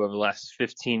 J-Dub over the last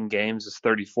 15 games is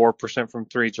 34% from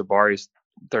 3. Jabari's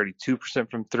 32%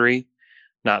 from 3.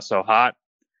 Not so hot.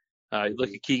 You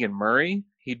look at Keegan Murray,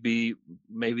 he'd be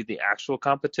maybe the actual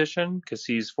competition because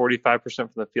he's 45% from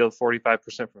the field,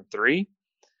 45% from 3.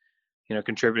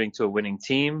 Contributing to a winning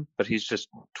team, but he's just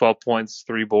 12 points,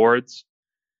 3 boards.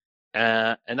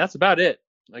 And that's about it.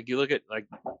 Like you look at like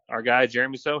our guy,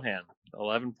 Jeremy Sohan,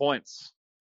 11 points,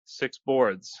 6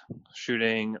 boards,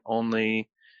 shooting only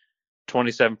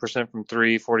 27% from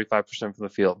 3, 45% from the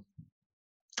field.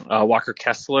 Walker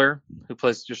Kessler, who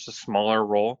plays just a smaller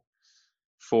role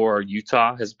for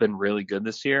Utah, has been really good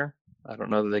this year. I don't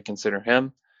know that they consider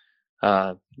him.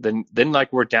 Then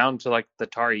like we're down to like the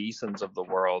Tari Easons of the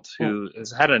world, who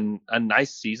has had a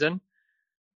nice season,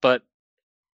 but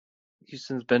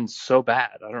Houston's been so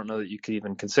bad. I don't know that you could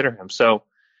even consider him. So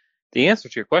the answer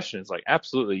to your question is like,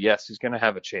 absolutely, yes, he's going to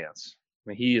have a chance. I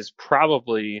mean, he has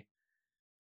probably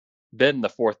been the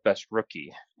 4th best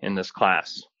rookie in this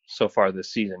class so far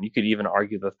this season. You could even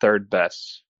argue the 3rd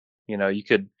best.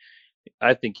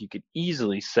 I think you could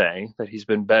easily say that he's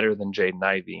been better than Jaden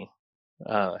Ivey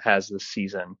has this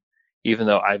season, even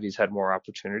though Ivey's had more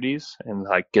opportunities and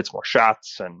like gets more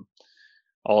shots and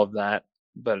all of that.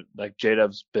 But like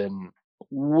J-Dub's been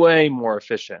way more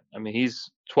efficient. I mean,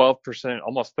 he's 12%,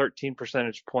 almost 13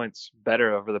 percentage points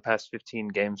better over the past 15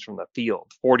 games from the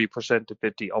field, 40% to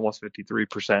 50, almost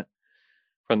 53%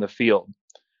 from the field.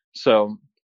 So,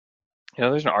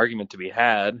 there's an argument to be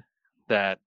had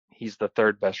that he's the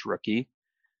 3rd best rookie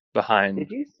behind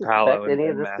Did you Paolo suspect any of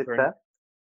and this Mathurin. success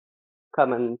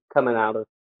coming out of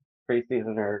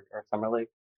preseason or summer league?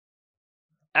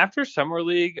 After summer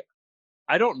league,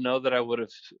 I don't know that I would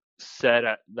have said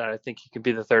that I think he could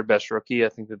be the 3rd best rookie. I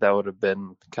think that would have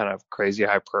been kind of crazy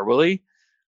hyperbole.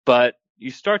 But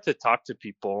you start to talk to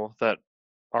people that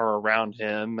are around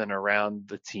him and around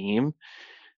the team,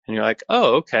 and you're like,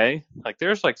 oh, okay. Like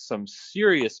there's like some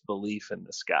serious belief in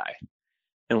this guy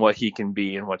and what he can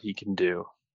be and what he can do.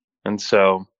 And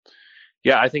so,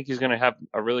 yeah, I think he's going to have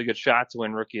a really good shot to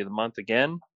win Rookie of the Month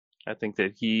again. I think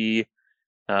that he's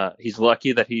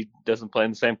lucky that he doesn't play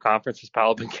in the same conference as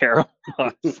Paolo Banchero,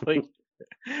 honestly,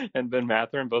 and Ben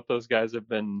Mathurin. Both those guys have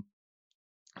been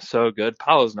so good.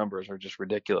 Paolo's numbers are just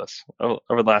ridiculous. Over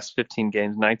the last 15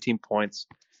 games, 19 points,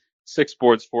 6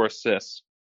 boards, 4 assists,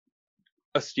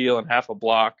 a steal, and half a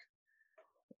block.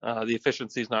 The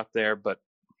efficiency's not there, but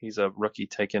he's a rookie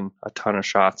taking a ton of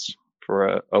shots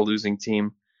for a losing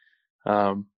team.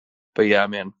 But yeah,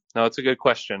 man, no, it's a good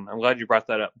question. I'm glad you brought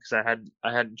that up because I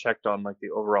hadn't checked on like the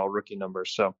overall rookie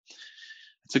numbers. So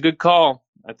it's a good call.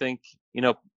 I think,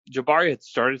 Jabari had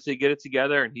started to get it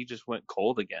together and he just went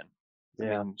cold again.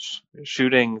 Yeah.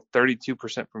 Shooting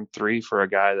 32% from 3 for a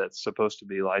guy that's supposed to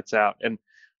be lights out. And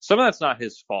some of that's not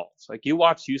his fault. Like you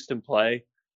watch Houston play,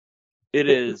 it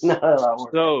is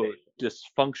so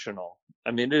dysfunctional. I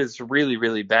mean, it is really,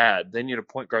 really bad. They need a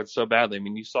point guard so badly. I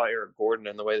mean, you saw Eric Gordon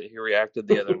and the way that he reacted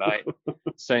the other night,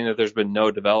 saying that there's been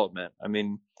no development. I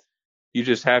mean, you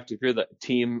just have to hear the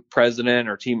team president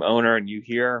or team owner and you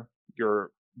hear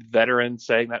your veteran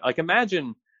saying that. Like,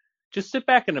 just sit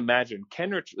back and imagine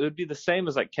Kenrich. It would be the same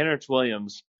as like Kenrich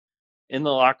Williams in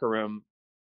the locker room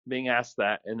being asked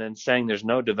that and then saying there's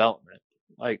no development.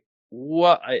 Like,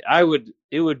 what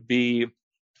it would be,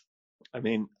 I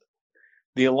mean,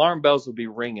 the alarm bells would be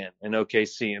ringing in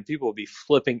OKC and people would be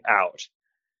flipping out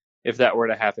if that were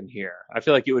to happen here. I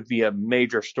feel like it would be a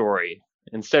major story.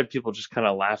 Instead, people just kind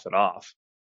of laugh it off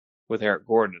with Eric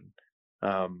Gordon.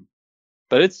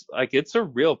 But it's a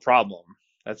real problem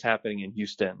that's happening in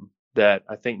Houston. that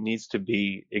I think needs to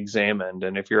be examined.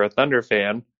 And if you're a Thunder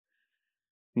fan,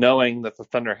 knowing that the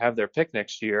Thunder have their pick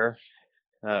next year,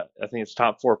 I think it's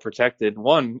top 4 protected.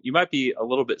 One, you might be a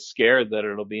little bit scared that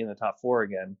it'll be in the top 4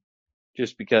 again,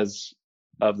 just because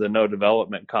of the no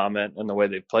development comment and the way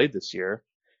they've played this year.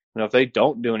 If they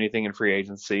don't do anything in free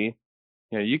agency,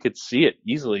 you could see it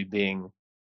easily being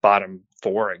bottom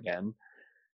 4 again.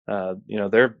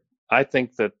 I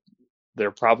think that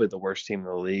they're probably the worst team in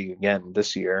the league again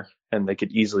this year, and they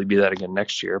could easily be that again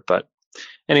next year. But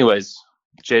anyways,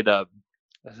 J-Dub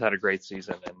has had a great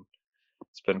season, and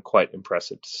it's been quite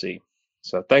impressive to see.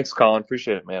 So thanks, Colin.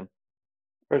 Appreciate it, man.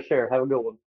 For sure. Have a good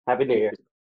one. Happy New Year.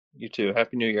 You too.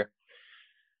 Happy New Year.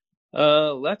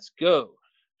 Let's go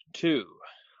to,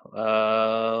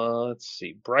 let's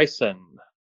see, Bryson.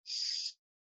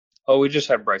 Oh, we just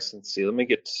had Bryson C. Let me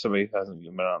get to somebody who hasn't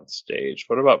even been on stage.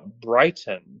 What about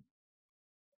Brighton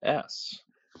S?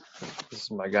 This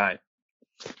is my guy.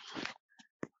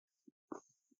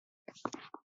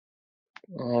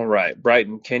 All right,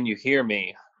 Brighton, can you hear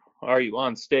me? Are you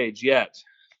on stage yet?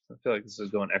 I feel like this is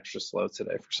going extra slow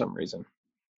today for some reason.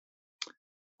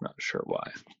 Not sure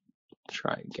why.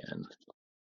 Try again.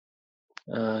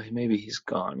 Maybe he's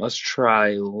gone. Let's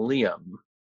try Liam.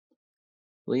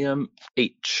 Liam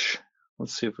H.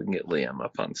 Let's see if we can get Liam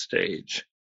up on stage.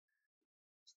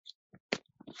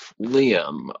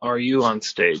 Liam, are you on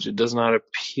stage? It does not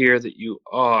appear that you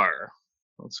are.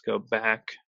 Let's go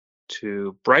back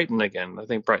to Brighton again. I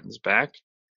think Brighton's back.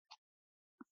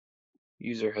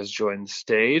 User has joined the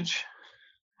stage.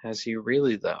 Has he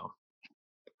really, though?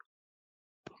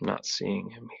 I'm not seeing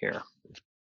him here.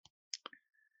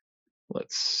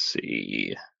 Let's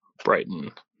see.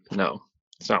 Brighton. No,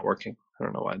 it's not working. I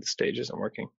don't know why the stage isn't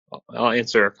working. I'll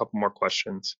answer a couple more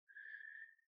questions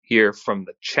here from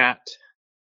the chat.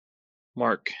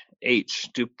 Mark H.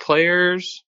 Do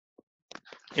players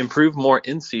improve more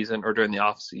in season or during the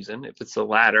off season? If it's the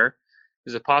latter,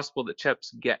 is it possible that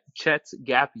Chet's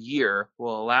gap year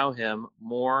will allow him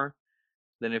more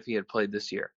than if he had played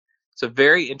this year? It's a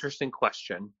very interesting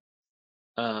question.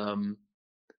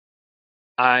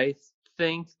 I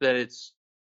think that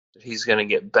he's going to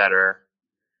get better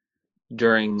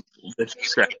during the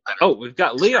stretch. Oh, we've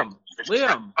got Liam.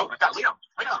 Liam.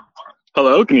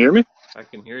 Hello, can you hear me? I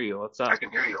can hear you. What's up?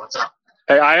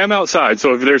 Hey, I am outside,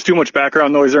 so if there's too much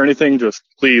background noise or anything, just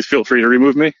please feel free to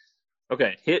remove me.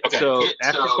 Okay, ask your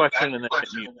question and then hit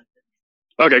mute.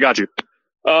 Okay, got you.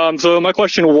 So my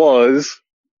question was,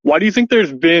 why do you think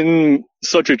there's been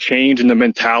such a change in the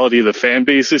mentality of the fan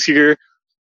base this year?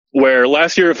 Where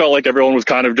last year it felt like everyone was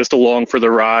kind of just along for the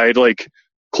ride, like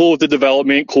cool with the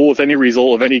development, cool with any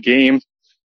result of any game.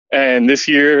 And this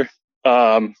year,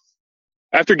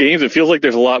 after games, it feels like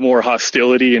there's a lot more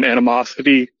hostility and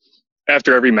animosity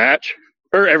after every match,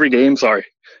 or every game, sorry.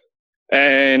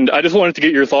 And I just wanted to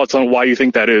get your thoughts on why you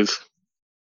think that is.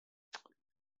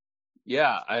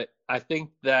 Yeah, I think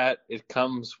that it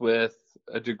comes with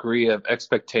a degree of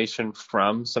expectation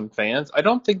from some fans. I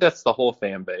don't think that's the whole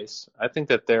fan base. I think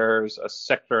that there's a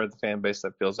sector of the fan base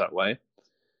that feels that way.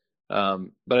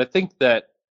 But I think that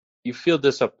you feel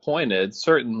disappointed,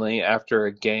 certainly after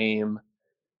a game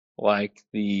like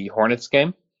the Hornets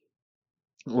game,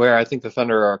 where I think the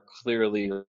Thunder are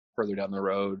clearly further down the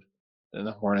road than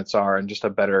the Hornets are, and just a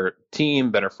better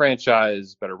team, better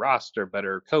franchise, better roster,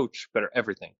 better coach, better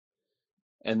everything.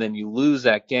 And then you lose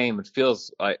that game, it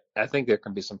feels like, I think there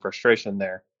can be some frustration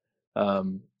there.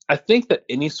 I think that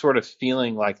any sort of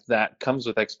feeling like that comes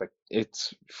with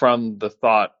it's from the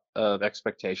thought of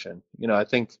expectation. I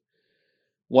think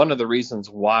one of the reasons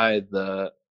why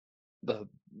the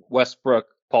Westbrook,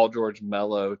 Paul George,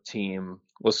 Melo team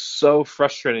was so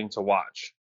frustrating to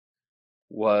watch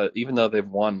was, even though they've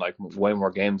won like way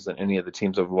more games than any of the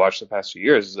teams that we've watched the past few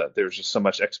years, is that there's just so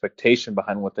much expectation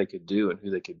behind what they could do and who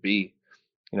they could be.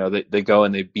 They go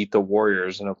and they beat the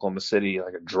Warriors in Oklahoma City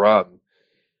like a drum,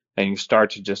 and you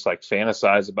start to just like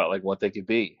fantasize about like what they could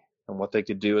be and what they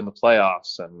could do in the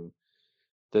playoffs, and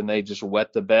then they just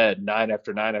wet the bed night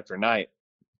after night after night,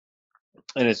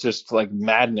 and it's just like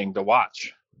maddening to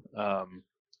watch.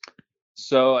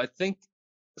 So I think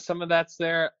some of that's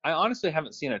there. I honestly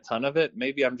haven't seen a ton of it.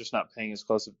 Maybe I'm just not paying as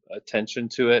close attention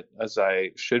to it as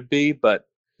I should be, but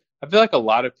I feel like a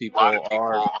lot of people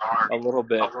are a little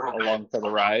bit along for the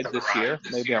ride this year.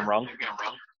 Maybe I'm wrong.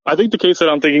 I think the case that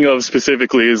I'm thinking of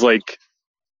specifically is like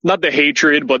not the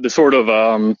hatred, but the sort of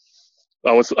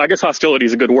I guess hostility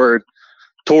is a good word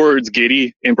towards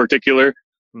Giddey in particular.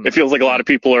 It feels like a lot of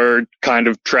people are kind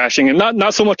of trashing him.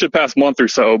 Not so much the past month or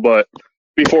so, but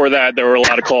before that there were a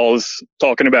lot of calls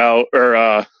talking about,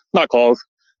 or not calls,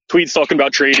 tweets talking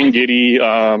about trading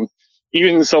Giddey.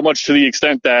 even so much to the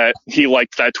extent that he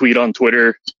liked that tweet on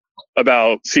Twitter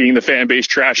about seeing the fan base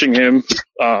trashing him.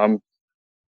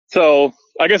 So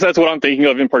I guess that's what I'm thinking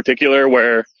of in particular,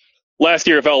 where last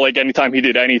year it felt like anytime he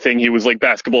did anything, he was like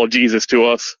basketball Jesus to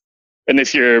us. And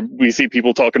this year we see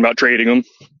people talking about trading him.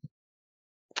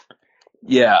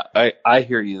 Yeah, I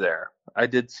hear you there. I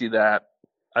did see that.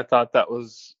 I thought it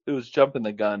was jumping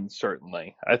the gun,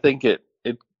 certainly. I think it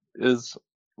is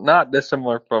not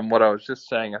dissimilar from what I was just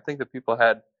saying. I think that people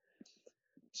had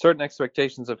certain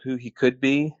expectations of who he could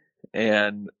be,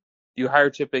 and you hire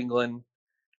Chip England,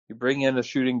 you bring in a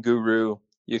shooting guru,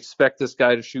 you expect this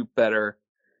guy to shoot better.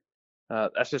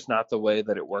 That's just not the way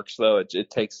that it works, though. It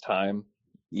takes time.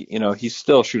 He's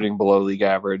still shooting below league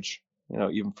average.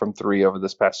 Even from three over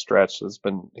this past stretch,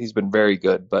 he's been very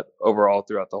good. But overall,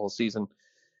 throughout the whole season,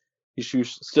 he's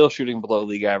still shooting below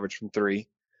league average from three.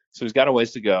 So he's got a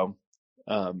ways to go.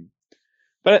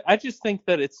 But I just think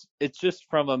that it's just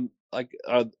from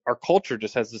our culture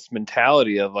just has this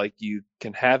mentality of like you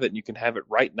can have it and you can have it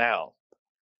right now.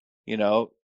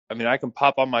 I can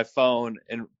pop on my phone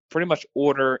and pretty much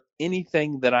order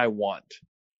anything that I want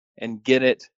and get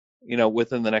it,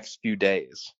 within the next few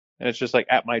days. And it's just like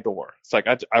at my door. It's like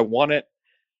I want it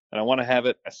and I want to have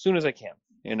it as soon as I can,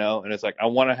 and it's like I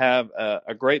want to have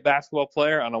a great basketball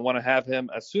player and I want to have him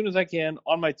as soon as I can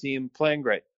on my team playing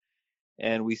great.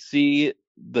 And we see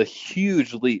the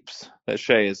huge leaps that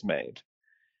Shai has made.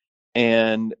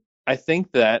 And I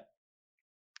think that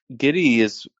Giddey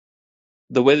is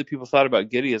the way that people thought about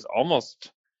Giddey is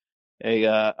almost a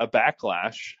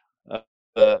backlash of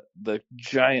the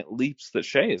giant leaps that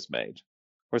Shai has made.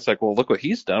 Where it's like, well, look what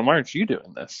he's done. Why aren't you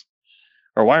doing this?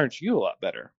 Or why aren't you a lot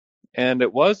better? And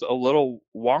it was a little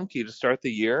wonky to start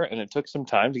the year, and it took some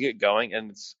time to get going,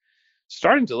 and it's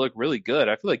starting to look really good.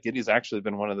 I feel like Giddey's actually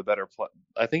been one of the better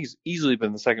I think he's easily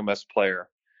been the second best player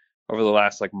over the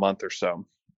last month or so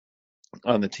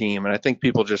on the team, and I think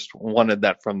people just wanted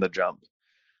that from the jump.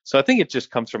 So I think it just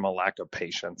comes from a lack of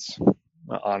patience,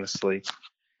 honestly,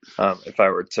 if I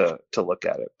were to look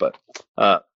at it. But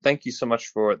thank you so much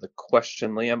for the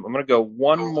question, Liam. I'm going to go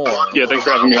one more. Yeah, thanks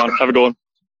for having me on. Have a good one.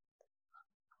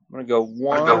 I'm going to go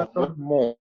one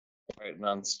more Brighton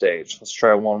on stage. Let's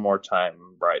try one more time,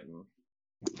 Brighton.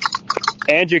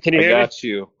 Andrew, can you hear me? I got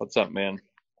you. What's up, man?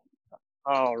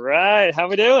 All right. How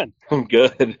we doing? I'm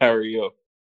good. How are you?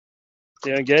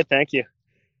 Doing good. Thank you.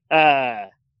 Hey,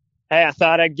 I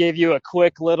thought I'd give you a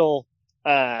quick little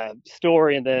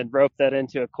story and then rope that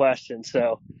into a question.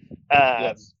 So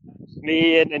Yes.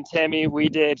 me and Timmy, we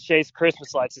did Shai's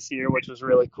Christmas lights this year, which was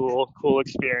really cool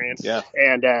experience. Yeah.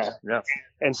 And Yeah.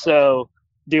 and so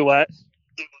do what?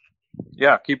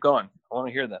 Yeah, keep going. I want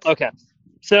to hear this. Okay.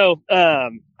 So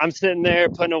I'm sitting there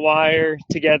putting a wire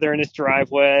together in his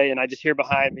driveway, and I just hear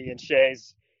behind me in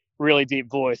Shai's really deep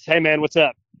voice, "Hey, man, what's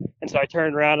up?" And so I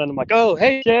turned around, and I'm like, "Oh,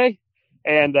 hey, Shai."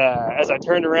 And as I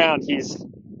turned around, he's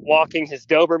walking his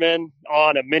Doberman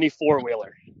on a mini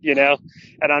four-wheeler,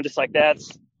 And I'm just like,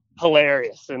 that's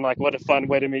hilarious. And, what a fun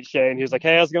way to meet Shai. And he was like,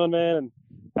 "Hey, how's it going, man?"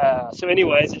 And so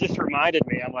anyways, it just reminded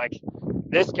me. I'm like,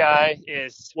 this guy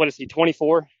is, what is he,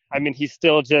 24? I mean, he's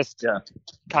still just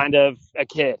kind of a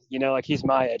kid, he's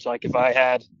my age. Like if I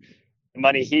had the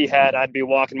money he had, I'd be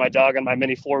walking my dog on my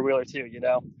mini four-wheeler too,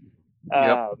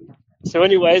 So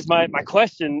anyways, my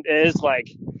question is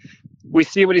we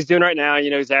see what he's doing right now.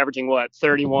 He's averaging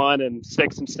 31 and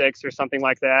 6 and 6 or something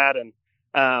like that. And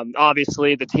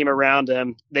obviously the team around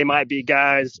him, they might be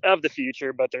guys of the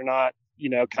future, but they're not,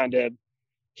 kind of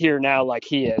here now like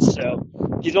he is. So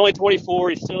he's only 24.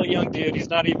 He's still a young dude. He's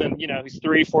not even, he's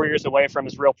 3-4 years away from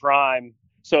his real prime.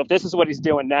 So if this is what he's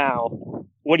doing now,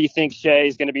 what do you think Shai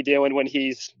is going to be doing when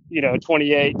he's,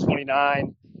 28,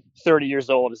 29, 30 years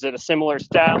old? Is it a similar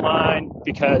stat line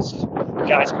because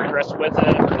guys progress with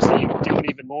it? Or is he doing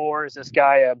even more? Is this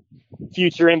guy a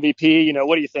future MVP?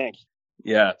 What do you think?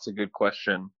 Yeah, it's a good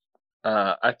question.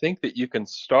 I think that you can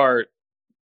start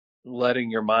letting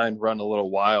your mind run a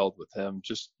little wild with him,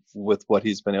 just with what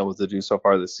he's been able to do so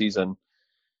far this season.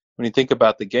 When you think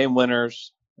about the game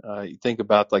winners, you think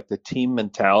about the team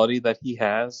mentality that he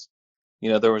has.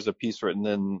 There was a piece written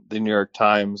in the New York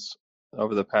Times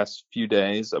over the past few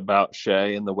days about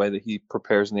Shai and the way that he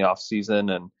prepares in the off season.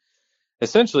 And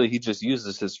essentially he just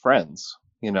uses his friends,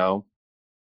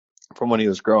 from when he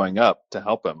was growing up to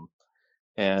help him.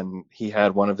 And he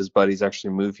had one of his buddies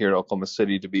actually move here to Oklahoma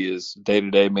City to be his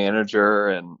day-to-day manager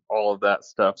and all of that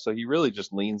stuff. So he really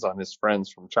just leans on his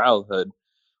friends from childhood,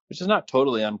 which is not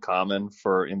totally uncommon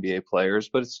for NBA players,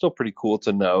 but it's still pretty cool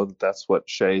to know that that's what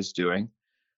Shai's doing.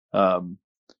 But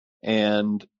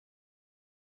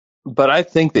I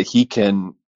think that he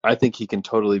can I think he can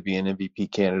totally be an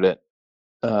MVP candidate.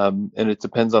 And it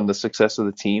depends on the success of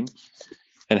the team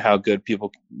and how good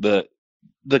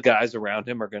the guys around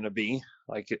him are going to be.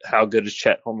 Like, how good is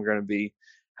Chet Holmgren going to be?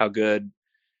 How good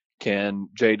can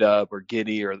J-Dub or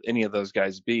Giddey or any of those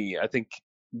guys be? I think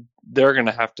they're going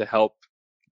to have to help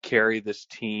carry this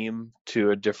team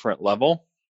to a different level.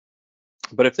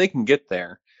 But if they can get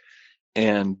there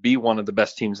and be one of the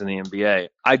best teams in the NBA,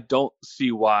 I don't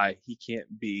see why he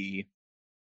can't be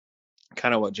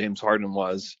kind of what James Harden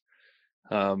was,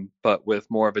 but with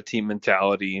more of a team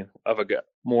mentality,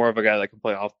 more of a guy that can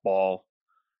play off ball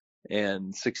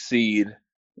and succeed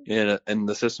in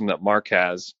the system that Mark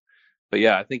has. But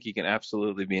yeah, I think he can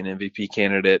absolutely be an MVP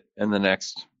candidate in the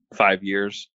next 5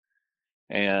 years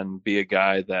and be a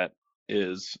guy that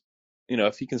is,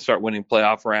 if he can start winning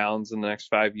playoff rounds in the next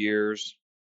 5 years,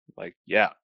 like,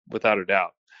 yeah, without a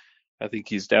doubt. I think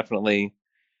he's definitely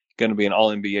going to be an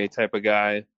all NBA type of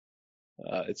guy.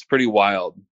 It's pretty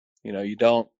wild.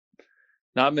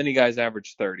 Not many guys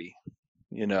average 30,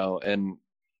 and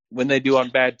when they do on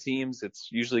bad teams, it's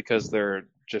usually because they're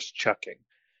just chucking.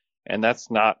 And that's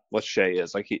not what Shea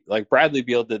is. Like Bradley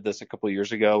Beal did this a couple of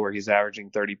years ago where he's averaging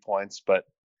 30 points, but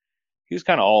he was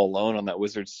kind of all alone on that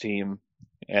Wizards team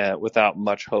without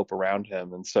much hope around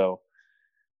him. And so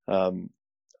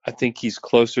I think he's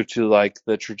closer to like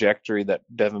the trajectory that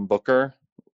Devin Booker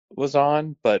was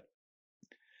on, but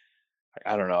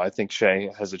I don't know. I think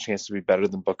Shea has a chance to be better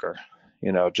than Booker,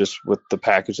 just with the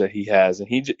package that he has. And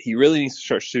he really needs to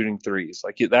start shooting threes.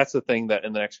 Like, that's the thing that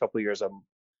in the next couple of years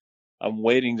I'm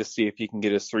waiting to see if he can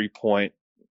get his 3-point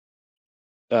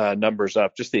numbers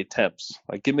up, just the attempts.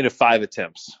 Like, give me to 5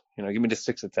 attempts, give me to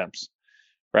 6 attempts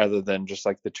rather than just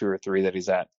like the 2 or 3 that he's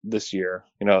at this year.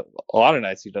 A lot of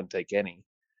nights he doesn't take any.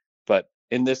 But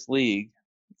in this league,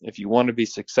 if you want to be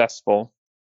successful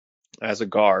as a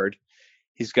guard,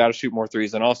 he's got to shoot more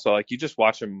threes. And also, like, you just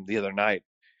watch him the other night,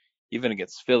 even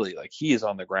against Philly, like, he is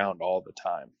on the ground all the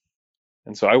time.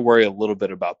 And so I worry a little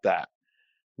bit about that.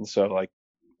 And so, like,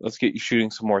 let's get you shooting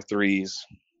some more threes,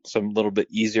 some little bit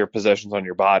easier possessions on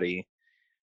your body.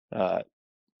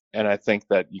 And I think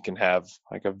that you can have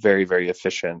like a very, very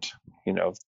efficient,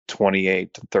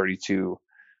 28 to 32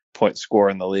 point score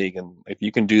in the league. And if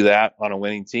you can do that on a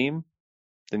winning team,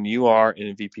 then you are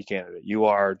an MVP candidate. You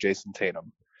are Jason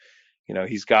Tatum.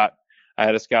 I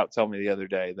had a scout tell me the other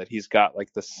day that he's got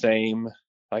like the same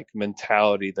like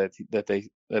mentality that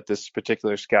this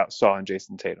particular scout saw in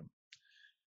Jason Tatum.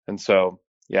 And so,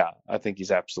 yeah, I think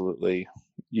he's absolutely,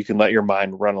 you can let your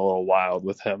mind run a little wild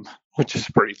with him, which is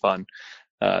pretty fun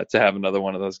to have another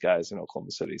one of those guys in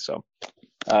Oklahoma City. So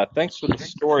thanks for the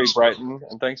story, Brighton,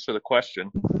 and thanks for the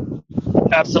question.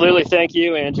 Absolutely. Thank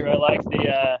you, Andrew. I like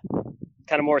the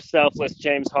kind of more selfless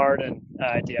James Harden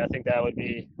idea. I think that would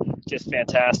be just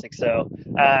fantastic. So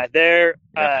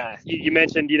you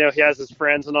mentioned, he has his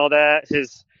friends and all that.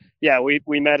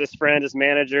 We met his friend, his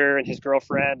manager, and his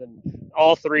girlfriend, and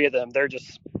all 3 of them, they're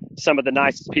just some of the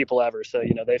nicest people ever. So,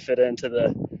 they fit into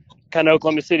the kind of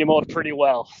Oklahoma City mold pretty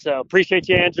well. So appreciate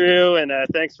you, Andrew, and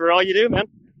thanks for all you do, man.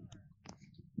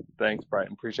 Thanks,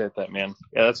 Brighton. Appreciate that, man.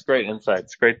 Yeah, that's great insight.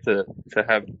 It's great to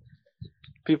have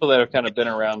people that have kind of been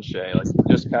around Shea. Like, he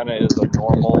just kind of is a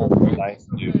normal, nice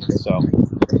dude. So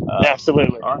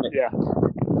absolutely. All right. Yeah.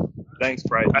 Thanks,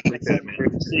 Brighton. Appreciate it,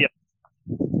 man. See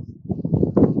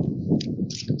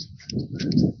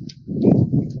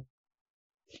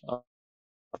ya.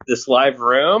 This live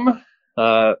room.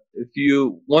 If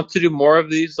you want to do more of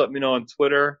these, let me know on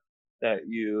Twitter that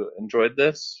you enjoyed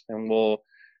this, and we'll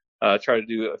try to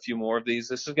do a few more of these.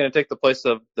 This is going to take the place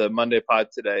of the Monday pod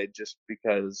today just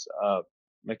because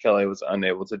Michele was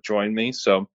unable to join me.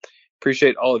 So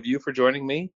appreciate all of you for joining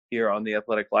me here on the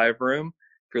Athletic Live Room.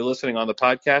 If you're listening on the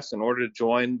podcast, in order to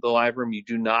join the live room, you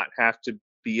do not have to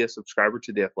be a subscriber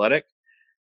to The Athletic.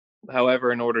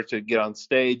 However, in order to get on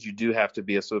stage, you do have to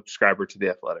be a subscriber to The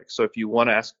Athletic. So if you want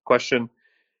to ask a question,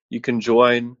 you can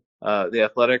join The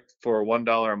Athletic for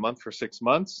 $1 a month for 6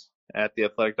 months at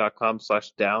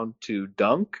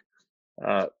theathletic.com/down-to-dunk.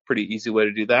 Pretty easy way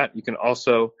to do that. You can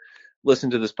also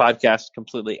listen to this podcast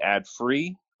completely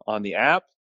ad-free on the app,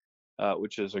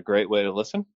 which is a great way to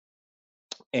listen.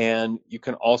 And you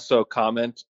can also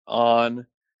comment on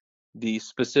the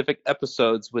specific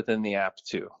episodes within the app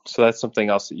too. So that's something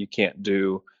else that you can't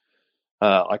do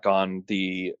like on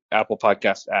the Apple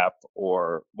Podcast app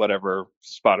or whatever,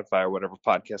 Spotify or whatever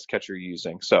podcast catcher you're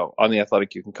using. So on The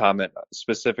Athletic, you can comment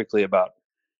specifically about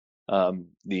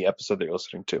the episode that you're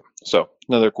listening to. So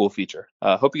another cool feature.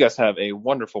 Hope you guys have a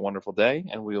wonderful, wonderful day,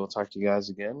 and we will talk to you guys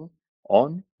again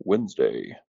on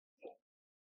Wednesday.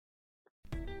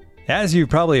 As you've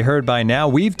probably heard by now,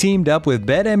 we've teamed up with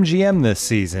BetMGM this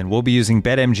season. We'll be using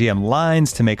BetMGM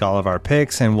lines to make all of our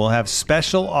picks, and we'll have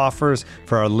special offers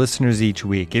for our listeners each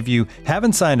week. If you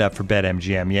haven't signed up for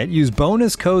BetMGM yet, use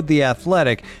bonus code The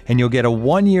Athletic, and you'll get a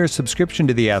 1-year subscription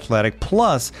to The Athletic,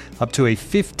 plus up to a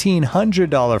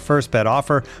 $1,500 first bet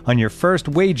offer on your first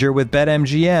wager with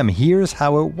BetMGM. Here's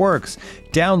how it works.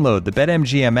 Download the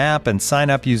BetMGM app and sign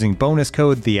up using bonus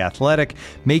code The Athletic.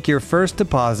 Make your first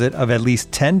deposit of at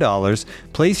least $10.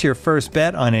 Place your first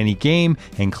bet on any game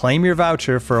and claim your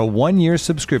voucher for a 1-year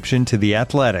subscription to The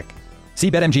Athletic. See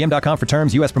BetMGM.com for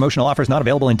terms. U.S. promotional offers not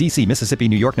available in D.C., Mississippi,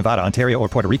 New York, Nevada, Ontario, or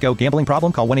Puerto Rico. Gambling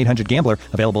problem? Call 1-800-GAMBLER.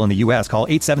 Available in the U.S. Call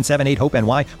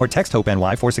 877-8-HOPE-NY or text HOPE-NY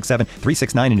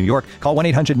 467-369 in New York. Call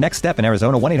 1-800-NEXT-STEP in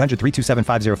Arizona.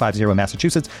 1-800-327-5050 in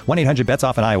Massachusetts.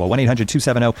 1-800-BETS-OFF in Iowa.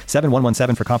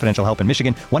 1-800-270-7117 for confidential help in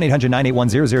Michigan.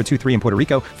 1-800-981-0023 in Puerto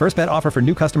Rico. First bet offer for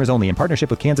new customers only in partnership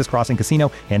with Kansas Crossing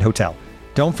Casino and Hotel.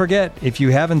 Don't forget, if you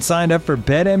haven't signed up for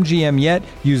BetMGM yet,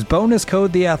 use bonus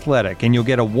code The Athletic, and you'll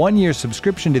get a 1-year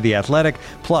subscription to The Athletic,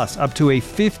 plus up to a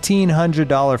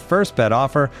 $1,500 first bet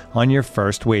offer on your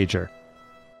first wager.